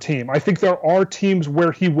particular team. I think there are teams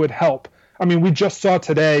where he would help. I mean, we just saw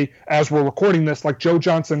today, as we're recording this, like, Joe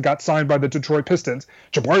Johnson got signed by the Detroit Pistons.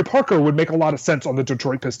 Jabari Parker would make a lot of sense on the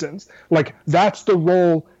Detroit Pistons. Like, that's the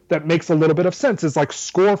role that makes a little bit of sense, is like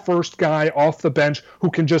score first guy off the bench who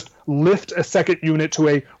can just lift a second unit to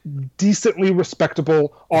a decently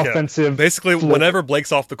respectable offensive. Basically, floor. Whenever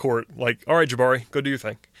Blake's off the court, like, all right, Jabari, go do your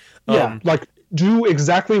thing. Like, do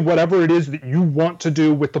exactly whatever it is that you want to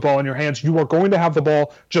do with the ball in your hands. You are going to have the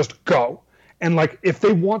ball, just go. And, like, if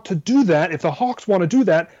they want to do that, if the Hawks want to do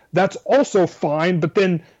that, that's also fine. But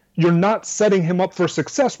then you're not setting him up for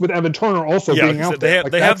success with Evan Turner also being out there.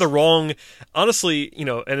 They have the wrong, honestly,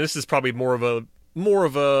 and this is probably more of a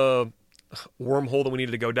wormhole that we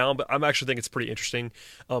needed to go down, but I'm actually think it's pretty interesting.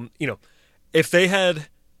 If they had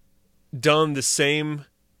done the same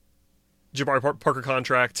Jabari Parker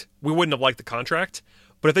contract, we wouldn't have liked the contract.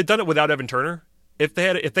 But if they'd done it without Evan Turner, if they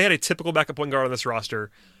had a typical backup point guard on this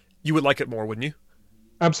roster, you would like it more, wouldn't you?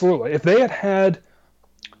 Absolutely. If they had,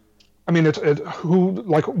 I mean,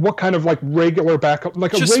 what kind of like regular backup,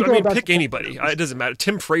 like just, a regular backup, pick anybody. It doesn't matter.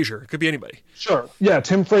 Tim Frazier, it could be anybody. Sure. Yeah,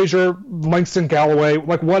 Tim Frazier, Langston Galloway,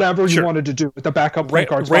 like whatever you wanted to do with the backup point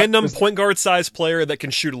guard. Random point guard size player that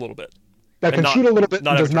can shoot a little bit. That can shoot a little bit,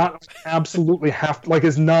 does not absolutely have to,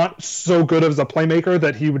 is not so good as a playmaker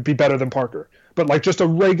that he would be better than Parker. But like just a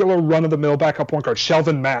regular run of the mill backup point guard,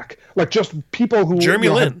 Shelvin Mack, like just people who Jeremy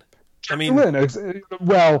Lin.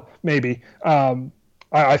 Well, maybe.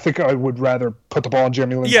 I think I would rather put the ball in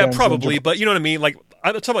Jeremy Lin's hands. Yeah, probably, but you know what I mean. Like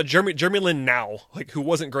I'm talking about Jeremy Lin now, like who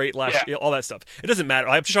wasn't great last year, all that stuff. It doesn't matter.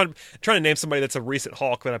 I'm just trying to name somebody that's a recent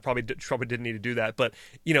Hawk, but I probably didn't need to do that. But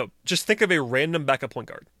just think of a random backup point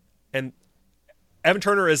guard, and Evan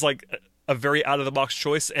Turner is like a very out of the box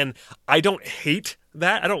choice, and I don't hate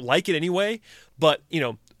that. I don't like it anyway. But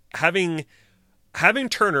having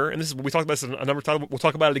Turner, and this is we talked about this a number of times. We'll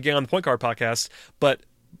talk about it again on the Point Guard podcast. But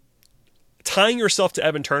tying yourself to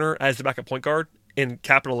Evan Turner as the backup point guard in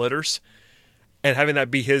capital letters, and having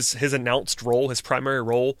that be his announced role, his primary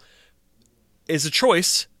role, is a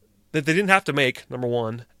choice that they didn't have to make. Number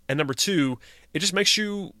one, and number two, it just makes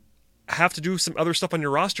you have to do some other stuff on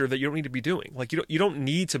your roster that you don't need to be doing. Like you don't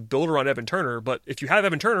need to build around Evan Turner, but if you have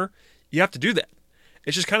Evan Turner, you have to do that.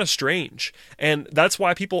 It's just kind of strange. And that's why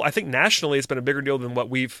I think nationally it's been a bigger deal than what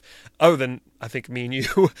other than I think me and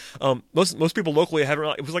you, most people locally haven't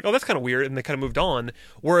really, it was like, oh, that's kind of weird. And they kind of moved on.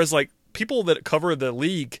 Whereas like people that cover the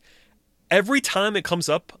league, every time it comes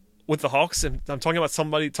up with the Hawks, and I'm talking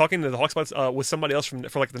to the Hawks about with somebody else from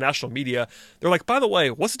like the national media, they're like, by the way,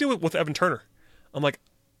 what's the deal with Evan Turner? I'm like,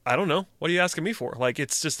 I don't know. What are you asking me for? Like,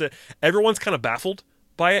 it's just that everyone's kind of baffled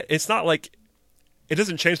by it. It's not like it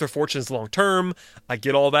doesn't change their fortunes long term. I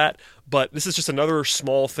get all that, but this is just another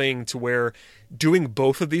small thing to where doing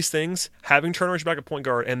both of these things, having Turner as your backup point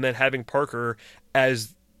guard and then having Parker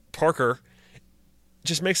as Parker,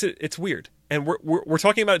 just makes it's weird. And we're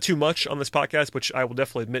talking about it too much on this podcast, which I will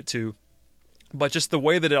definitely admit to. But just the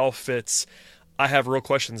way that it all fits, I have real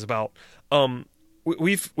questions about.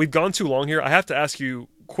 We've gone too long here. I have to ask you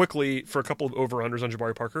quickly for a couple of over-unders on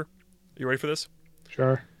Jabari Parker. You ready for this?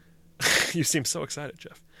 Sure. You seem so excited,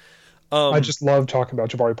 Jeff. I just love talking about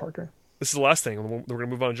Jabari Parker. This is the last thing. We're going to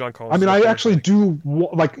move on to John Collins. I mean, I actually do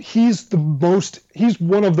like he's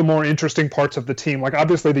one of the more interesting parts of the team. Like,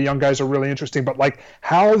 obviously, the young guys are really interesting, but like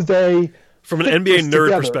how they from an NBA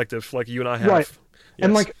nerd perspective, like you and I have, right? Yes.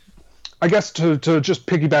 And like, I guess to just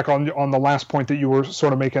piggyback on the last point that you were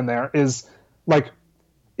sort of making there is like,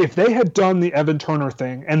 if they had done the Evan Turner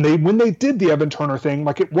thing, and when they did the Evan Turner thing,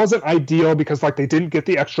 like it wasn't ideal because like they didn't get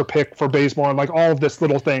the extra pick for Bazemore and like all of this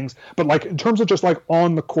little things, but like in terms of just like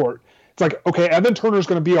on the court, it's like, okay, Evan Turner is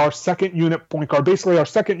going to be our second unit point guard, basically our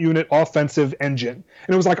second unit offensive engine.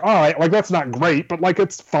 And it was like, all right, like that's not great, but like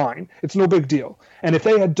it's fine. It's no big deal. And if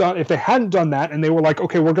they hadn't done that and they were like,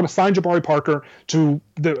 okay, we're going to sign Jabari Parker to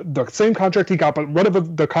the same contract he got, but whatever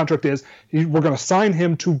the contract is, we're going to sign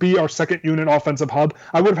him to be our second unit offensive hub,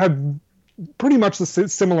 I would have had pretty much the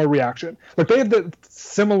similar reaction. Like they have the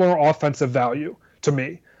similar offensive value to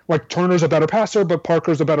me. Like Turner's a better passer, but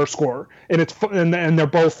Parker's a better scorer, and and they're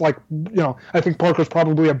both like, I think Parker's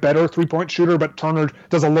probably a better 3-point shooter, but Turner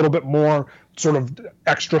does a little bit more sort of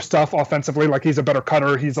extra stuff offensively. Like he's a better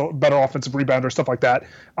cutter, he's a better offensive rebounder, stuff like that.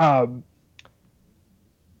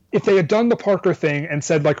 If they had done the Parker thing and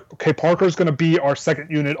said like, okay, Parker's going to be our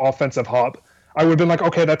second unit offensive hub, I would have been like,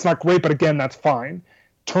 okay, that's not great, but again, that's fine.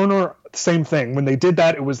 Turner, same thing. When they did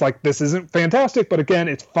that, it was like, this isn't fantastic, but again,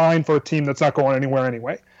 it's fine for a team that's not going anywhere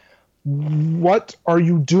anyway. What are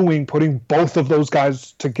you doing putting both of those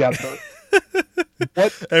guys together?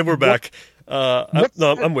 And we're back.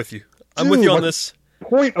 I'm with you. I'm with you on this.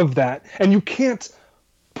 Point of that, and you can't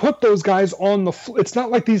put those guys on the. It's not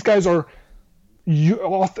like these guys are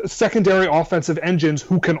secondary offensive engines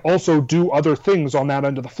who can also do other things on that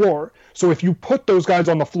end of the floor. So if you put those guys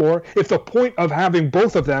on the floor, if the point of having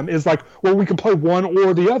both of them is like, well, we can play one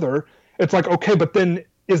or the other, it's like, okay, but then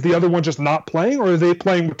is the other one just not playing, or are they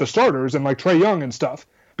playing with the starters and like Trae Young and stuff?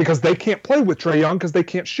 Because they can't play with Trae Young because they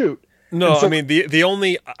can't shoot. No, so, I mean the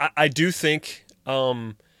only I do think,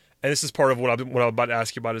 and this is part of what I'm about to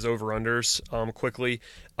ask you about is over-unders quickly.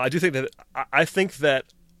 I do think that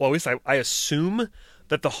well, at least I assume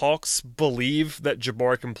that the Hawks believe that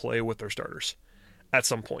Jabari can play with their starters at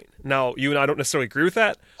some point. Now, you and I don't necessarily agree with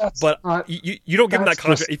that, but you don't give him that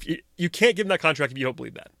contract. You can't give him that contract if you don't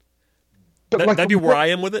believe that. That'd be where I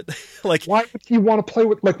am with it. Like, why would he want to play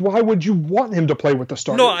with? Like, why would you want him to play with the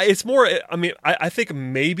starters? No, it's more. I mean, I think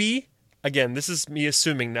maybe. Again, this is me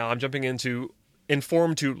assuming now. I'm jumping into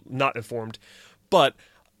informed to not informed, but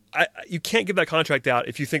you can't give that contract out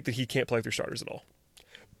if you think that he can't play with your starters at all.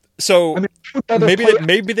 So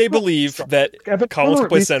maybe they believe that Collins can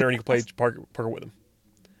play center and he can play Parker with him.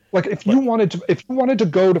 Like if you wanted to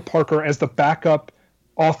go to Parker as the backup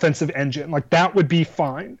offensive engine, like that would be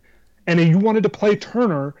fine. And you wanted to play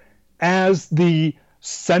Turner as the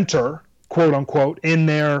center, quote unquote, in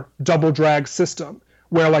their double drag system,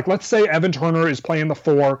 where like let's say Evan Turner is playing the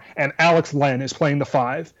 4 and Alex Len is playing the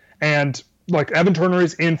 5, and like Evan Turner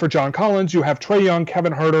is in for John Collins. You have Trae Young,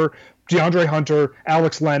 Kevin Huerter, DeAndre Hunter,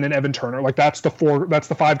 Alex Len, and Evan Turner. Like that's the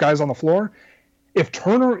 5 guys on the floor. If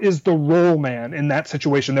Turner is the roll man in that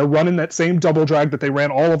situation, they're running that same double drag that they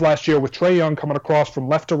ran all of last year with Trae Young coming across from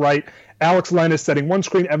left to right. Alex Len is setting one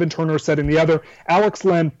screen, Evan Turner is setting the other. Alex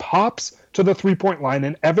Len pops to the three-point line,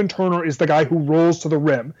 and Evan Turner is the guy who rolls to the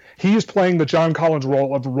rim. He's playing the John Collins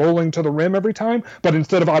role of rolling to the rim every time, but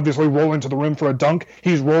instead of obviously rolling to the rim for a dunk,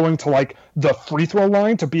 he's rolling to like the free throw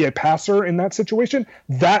line to be a passer in that situation.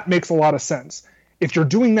 That makes a lot of sense. If you're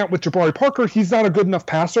doing that with Jabari Parker, he's not a good enough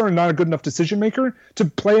passer and not a good enough decision maker to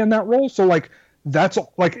play in that role. So like that's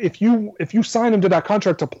like if you sign him to that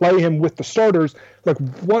contract to play him with the starters, like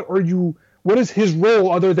what is his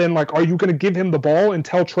role other than like are you going to give him the ball and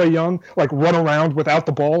tell Trae Young like run around without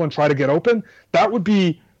the ball and try to get open? That would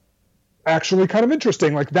be actually kind of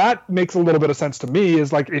interesting. Like that makes a little bit of sense to me,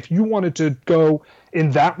 is like if you wanted to go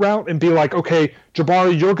in that route and be like, okay,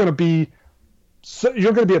 Jabari, you're going to be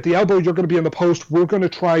at the elbow, you're going to be in the post, we're going to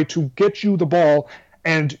try to get you the ball,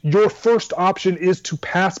 and your first option is to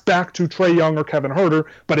pass back to Trae Young or Kevin Huerter,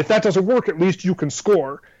 but if that doesn't work, at least you can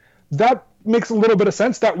score. That makes a little bit of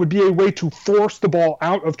sense. That would be a way to force the ball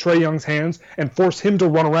out of Trae Young's hands and force him to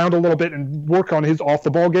run around a little bit and work on his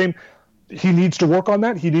off-the-ball game. He needs to work on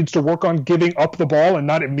that. He needs to work on giving up the ball and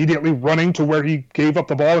not immediately running to where he gave up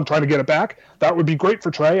the ball and trying to get it back. That would be great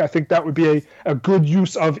for Trae. I think that would be a good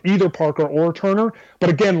use of either Parker or Turner. But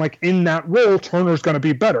again, like in that role, Turner's going to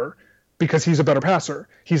be better because he's a better passer.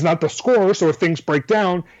 He's not the scorer, so if things break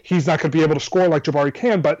down, he's not going to be able to score like Jabari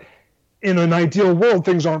can. But in an ideal world,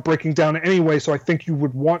 things aren't breaking down anyway, so I think you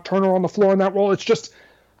would want Turner on the floor in that role. It's just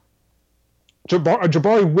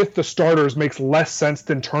Jabari with the starters makes less sense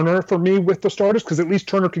than Turner for me with the starters, because at least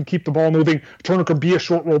Turner can keep the ball moving. Turner can be a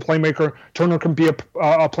short roll playmaker. Turner can be a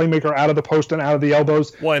playmaker out of the post and out of the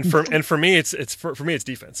elbows. Well, and for me, it's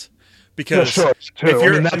defense, because sure, if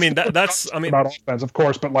you're, that's about offense, of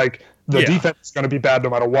course, but like the defense is going to be bad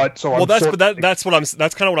no matter what. So that's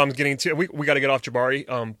kind of what I'm getting to. We got to get off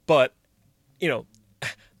Jabari, but you know,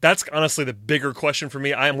 that's honestly the bigger question for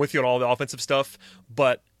me. I am with you on all the offensive stuff,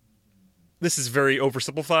 but this is very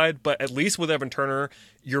oversimplified, but at least with Evan Turner,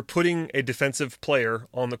 you're putting a defensive player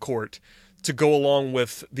on the court to go along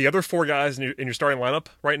with the other 4 guys in your starting lineup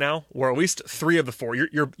right now, or at least 3 of the 4.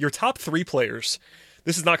 Your top 3 players,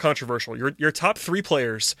 this is not controversial, your top 3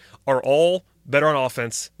 players are all better on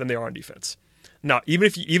offense than they are on defense. Now, even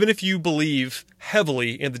if you believe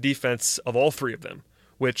heavily in the defense of all 3 of them,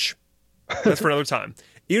 which that's for another time,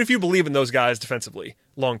 even if you believe in those guys defensively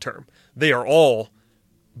long term, they are all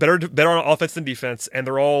better on offense than defense, and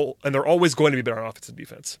they're always going to be better on offense than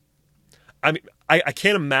defense. I mean, I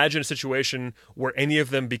can't imagine a situation where any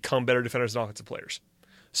of them become better defenders than offensive players.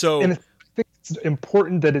 So, and I think it's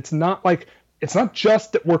important that it's not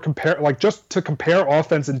just that we're just to compare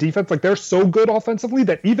offense and defense. Like they're so good offensively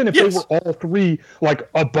that even if they were all 3 like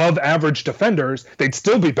above average defenders, they'd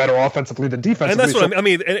still be better offensively than defensively. And that's what I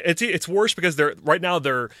mean. It's worse because they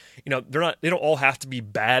don't all have to be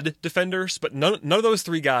bad defenders, but none of those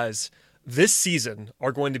 3 guys this season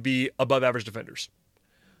are going to be above average defenders.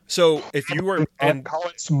 So if you were, and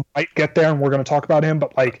Collins might get there, and we're going to talk about him,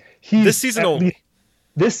 but like this season only.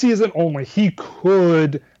 This season only, he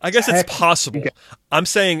could. I guess it's possible. I'm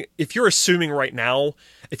saying if you're assuming right now,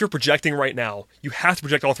 if you're projecting right now, you have to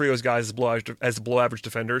project all 3 of those guys as below average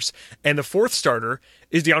defenders. And the 4th starter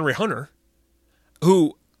is DeAndre Hunter,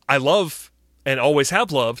 who I love and always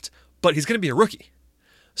have loved, but he's going to be a rookie.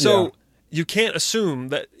 So you can't assume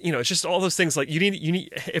that, it's just all those things. Like you need,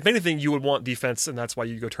 if anything, you would want defense, and that's why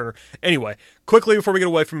you go Turner. Anyway, quickly before we get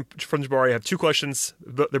away from Jabari, I have 2 questions.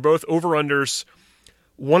 They're both over-unders.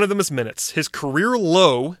 One of them is minutes. His career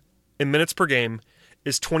low in minutes per game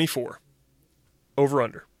is 24.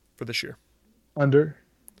 Over-under for this year. Under.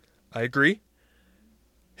 I agree.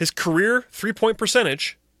 His career 3-point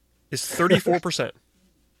percentage is 34%.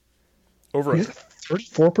 Over He's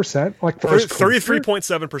 34%, like for his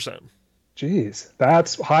 33.7%. Jeez,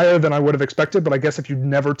 that's higher than I would have expected. But I guess if you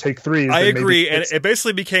never take threes, I agree, and it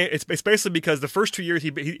basically became it's basically because the first 2 years he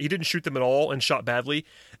didn't shoot them at all and shot badly,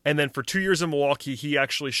 and then for 2 years in Milwaukee he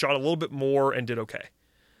actually shot a little bit more and did okay,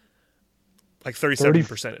 like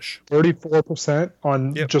 37%ish, 34%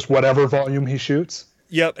 on just whatever volume he shoots.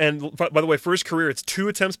 Yep, and by the way, for his career, it's 2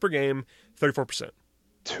 attempts per game, 34%.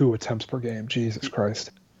 2 attempts per game, Jesus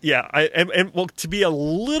Christ. Yeah, and well, to be a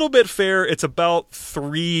little bit fair, it's about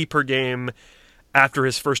 3 per game after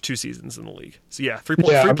his first 2 seasons in the league. So yeah,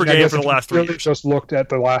 3.3 per game for the last 3 years. Just looked at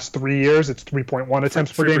the last 3 years, it's 3.1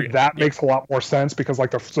 attempts per game. That makes a lot more sense because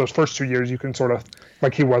like those first 2 years, you can sort of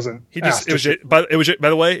like he wasn't. By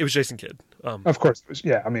the way, it was Jason Kidd. Of course, it was,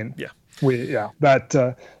 yeah. I mean,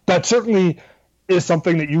 that certainly is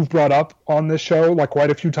something that you've brought up on this show like quite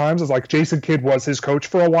a few times. Is like Jason Kidd was his coach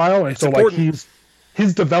for a while, and it's so important. Like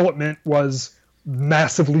his development was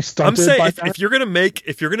massively stunted. I'm saying by if you're gonna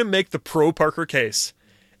make the pro Parker case,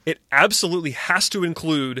 it absolutely has to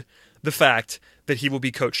include the fact that he will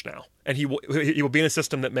be coached now, and he will be in a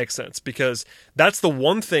system that makes sense, because that's the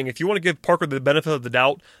one thing. If you want to give Parker the benefit of the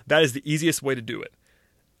doubt, that is the easiest way to do it.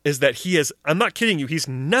 Is that he has? I'm not kidding you. He's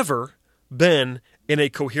never been in a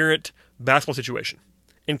coherent basketball situation.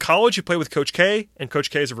 In college, he played with Coach K, and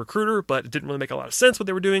Coach K is a recruiter, but it didn't really make a lot of sense what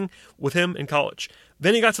they were doing with him in college.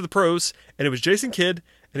 Then he got to the pros, and it was Jason Kidd,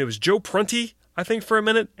 and it was Joe Prunty, I think, for a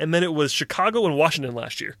minute, and then it was Chicago and Washington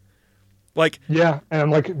last year.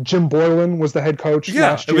 And like Jim Boylan was the head coach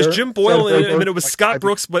last year. It was Jim Boylan, and then it was Scott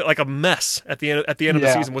Brooks, but like a mess at the end of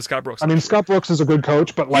the season with Scott Brooks. I mean, Scott Brooks is a good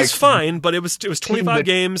coach, but like he's fine, but it was 25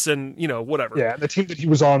 games, and whatever. Yeah, the team that he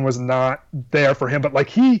was on was not there for him, but like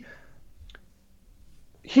he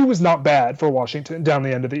was not bad for Washington down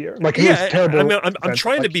the end of the year. Like he was terrible. I mean, I'm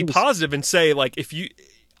trying to be positive and say like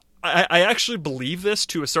I actually believe this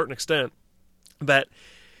to a certain extent, that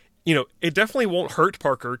it definitely won't hurt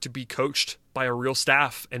Parker to be coached by a real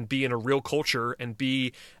staff and be in a real culture and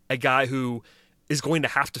be a guy who is going to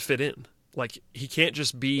have to fit in. Like he can't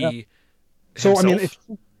just be himself. So I mean,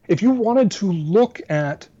 if you wanted to look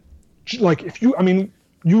at like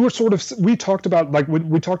you were sort of, we talked about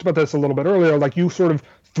this a little bit earlier, like you sort of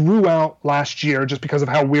threw out last year just because of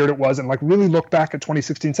how weird it was and like really look back at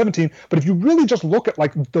 2016-17. But if you really just look at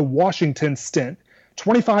like the Washington stint,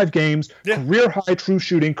 25 games, career high true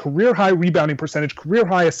shooting, career high rebounding percentage, career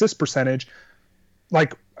high assist percentage,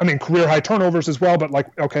 like, I mean, career high turnovers as well, but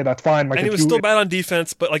like, okay, that's fine. Like, and he was still bad on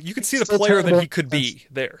defense, but like you could see the player that he could be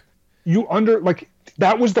there.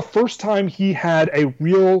 That was the first time he had a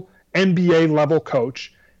real NBA level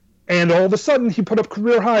coach. And all of a sudden, he put up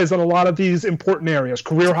career highs on a lot of these important areas.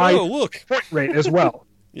 Career high point rate as well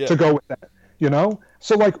to go with that.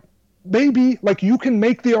 So like maybe like you can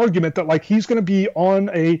make the argument that like he's going to be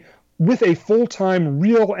with a full-time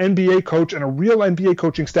real NBA coach and a real NBA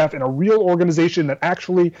coaching staff and a real organization that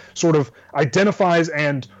actually sort of identifies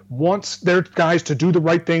and wants their guys to do the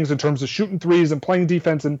right things in terms of shooting threes and playing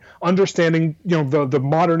defense and understanding the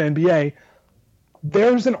modern NBA.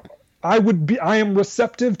 I am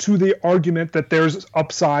receptive to the argument that there's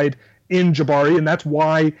upside in Jabari, and that's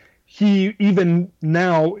why he even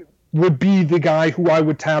now would be the guy who I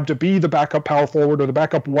would tab to be the backup power forward or the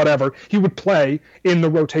backup whatever. He would play in the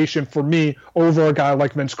rotation for me over a guy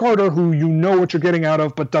like Vince Carter, who you know what you're getting out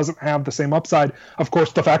of but doesn't have the same upside. Of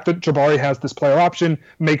course, the fact that Jabari has this player option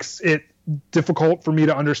makes it difficult for me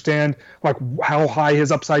to understand like how high his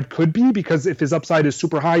upside could be, because if his upside is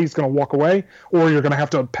super high, he's going to walk away or you're going to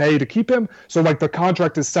have to pay to keep him. So like the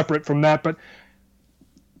contract is separate from that. But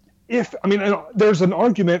there's an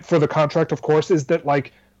argument for the contract, of course, is that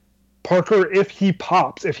like Parker, if he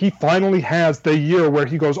finally has the year where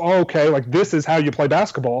he goes, oh, okay, like this is how you play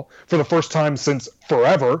basketball for the first time since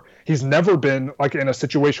forever. He's never been like in a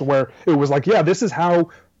situation where it was like, yeah, this is how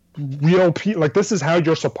this is how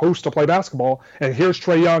you're supposed to play basketball. And here's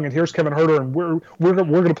Trae Young and here's Kevin Huerter, and we're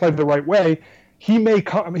going to play the right way. He may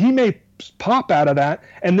pop out of that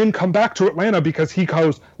and then come back to Atlanta because he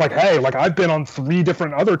goes like, hey, like I've been on 3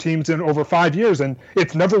 different other teams in over 5 years and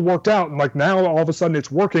it's never worked out, and like now all of a sudden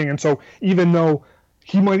it's working. And so even though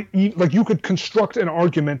he might like, you could construct an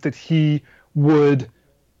argument that he would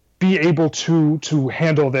be able to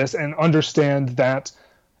handle this and understand that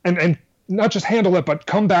and not just handle it, but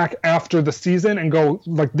come back after the season and go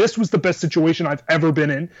like, this was the best situation I've ever been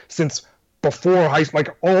in since before like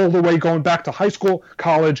all the way going back to high school,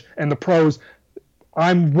 college, and the pros.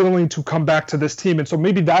 I'm willing to come back to this team. And so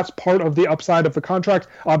maybe that's part of the upside of the contract.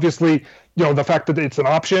 Obviously, the fact that it's an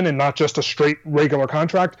option and not just a straight regular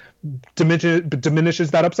contract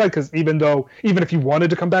diminishes that upside, because even if he wanted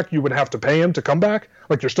to come back, you would have to pay him to come back.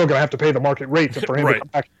 Like, you're still going to have to pay the market rate for him right. to come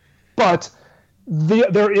back. But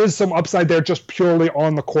there is some upside there just purely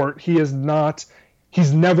on the court. He's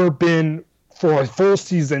never been for a full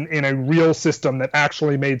season in a real system that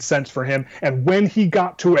actually made sense for him. And when he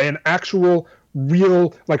got to an actual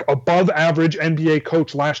real, like, above average NBA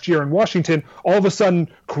coach last year in Washington, all of a sudden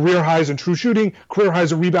career highs in true shooting, career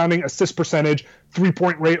highs in rebounding, assist percentage,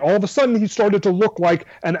 3-point rate, all of a sudden he started to look like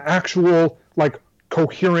an actual, like,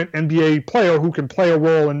 coherent NBA player who can play a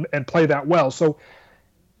role and play that well. So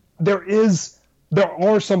there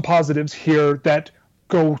are some positives here that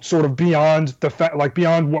go sort of beyond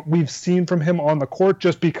beyond what we've seen from him on the court,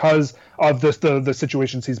 just because of the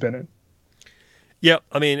situations he's been in. Yeah,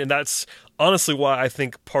 I mean, and that's honestly why I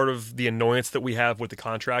think part of the annoyance that we have with the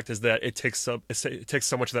contract is that it takes so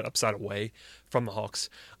much of that upside away from the Hawks.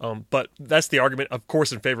 But that's the argument, of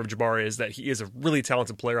course, in favor of Jabari, is that he is a really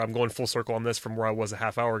talented player. I'm going full circle on this from where I was a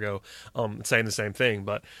half hour ago, saying the same thing.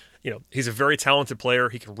 But he's a very talented player.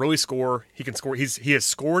 He can really score. He can score. He has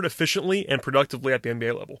scored efficiently and productively at the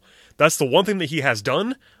NBA level. That's the one thing that he has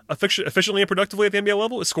done efficiently and productively at the NBA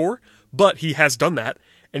level, is score. But he has done that.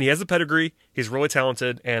 And he has the pedigree. He's really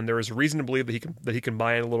talented, and there is a reason to believe that he can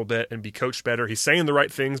buy in a little bit and be coached better. He's saying the right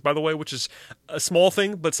things, by the way, which is a small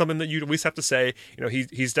thing, but something that you at least have to say.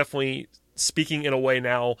 He's definitely speaking in a way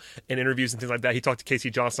now in interviews and things like that. He talked to Casey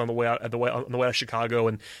Johnson on the way out of Chicago,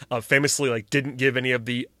 and famously didn't give any of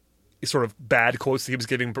the sort of bad quotes that he was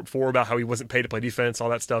giving before about how he wasn't paid to play defense, all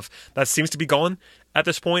that stuff. That seems to be gone at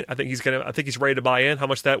this point. I think he's ready to buy in. How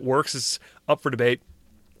much that works is up for debate.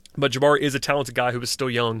 But Jabari is a talented guy who is still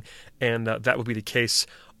young, and that would be the case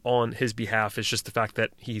on his behalf. It's just the fact that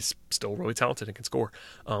he's still really talented and can score,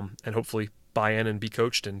 and hopefully buy in and be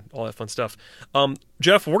coached and all that fun stuff.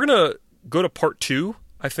 Jeff, we're going to go to part 2,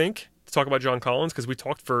 I think, to talk about John Collins, because we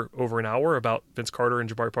talked for over an hour about Vince Carter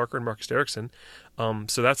and Jabari Parker and Marcus Derrickson.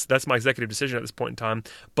 So that's my executive decision at this point in time.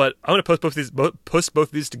 But I'm going to post both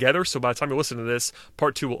of these together, so by the time you listen to this,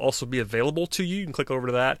 part 2 will also be available to you. You can click over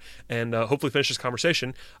to that and hopefully finish this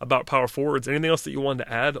conversation about power forwards. Anything else that you wanted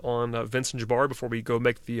to add on Vince and Jabari before we go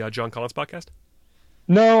make the John Collins podcast?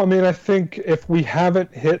 No, I mean, I think if we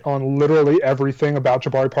haven't hit on literally everything about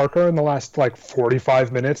Jabari Parker in the last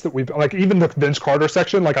 45 minutes that we've even the Vince Carter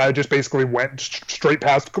section, I just basically went straight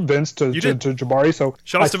past Vince to Jabari. So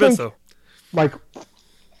shout out to Vince though.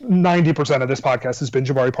 90% of this podcast has been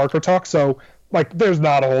Jabari Parker talk. So there's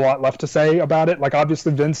not a whole lot left to say about it.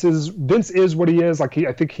 Obviously Vince is what he is. I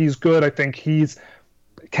think he's good. I think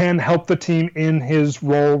can help the team in his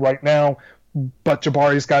role right now. But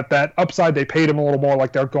Jabari's got that upside. They paid him a little more.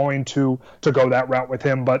 They're going to go that route with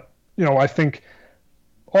him. But I think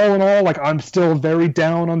all in all, I'm still very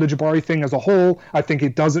down on the Jabari thing as a whole. I think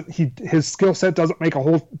his skill set doesn't make a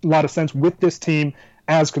whole lot of sense with this team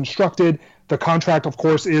as constructed. The contract, of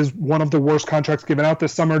course, is one of the worst contracts given out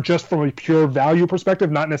this summer, just from a pure value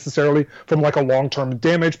perspective, not necessarily from a long-term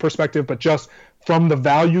damage perspective, but just from the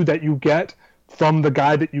value that you get from the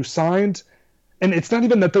guy that you signed. And it's not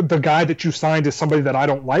even that the guy that you signed is somebody that I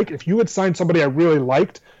don't like. If you had signed somebody I really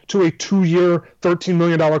liked to a 2-year, $13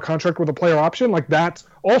 million contract with a player option, that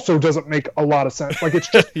also doesn't make a lot of sense. It's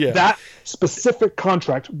just that specific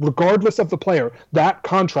contract, regardless of the player, that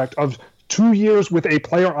contract of 2 years with a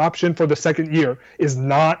player option for the second year is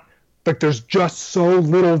not there's just so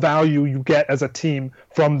little value you get as a team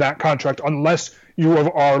from that contract, unless you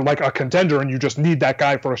are a contender and you just need that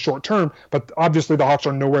guy for a short term. But obviously the Hawks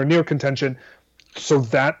are nowhere near contention. So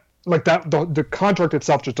the contract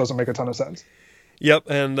itself just doesn't make a ton of sense.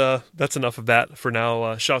 Yep, and that's enough of that for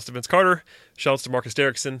now. Shouts to Vince Carter, shouts to Marcus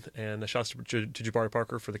Derrickson, and shouts to Jabari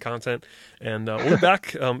Parker for the content. And we'll be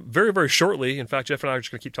back very, very shortly. In fact, Jeff and I are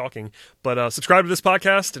just going to keep talking. But subscribe to this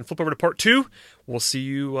podcast and flip over to part 2. We'll see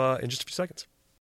you in just a few seconds.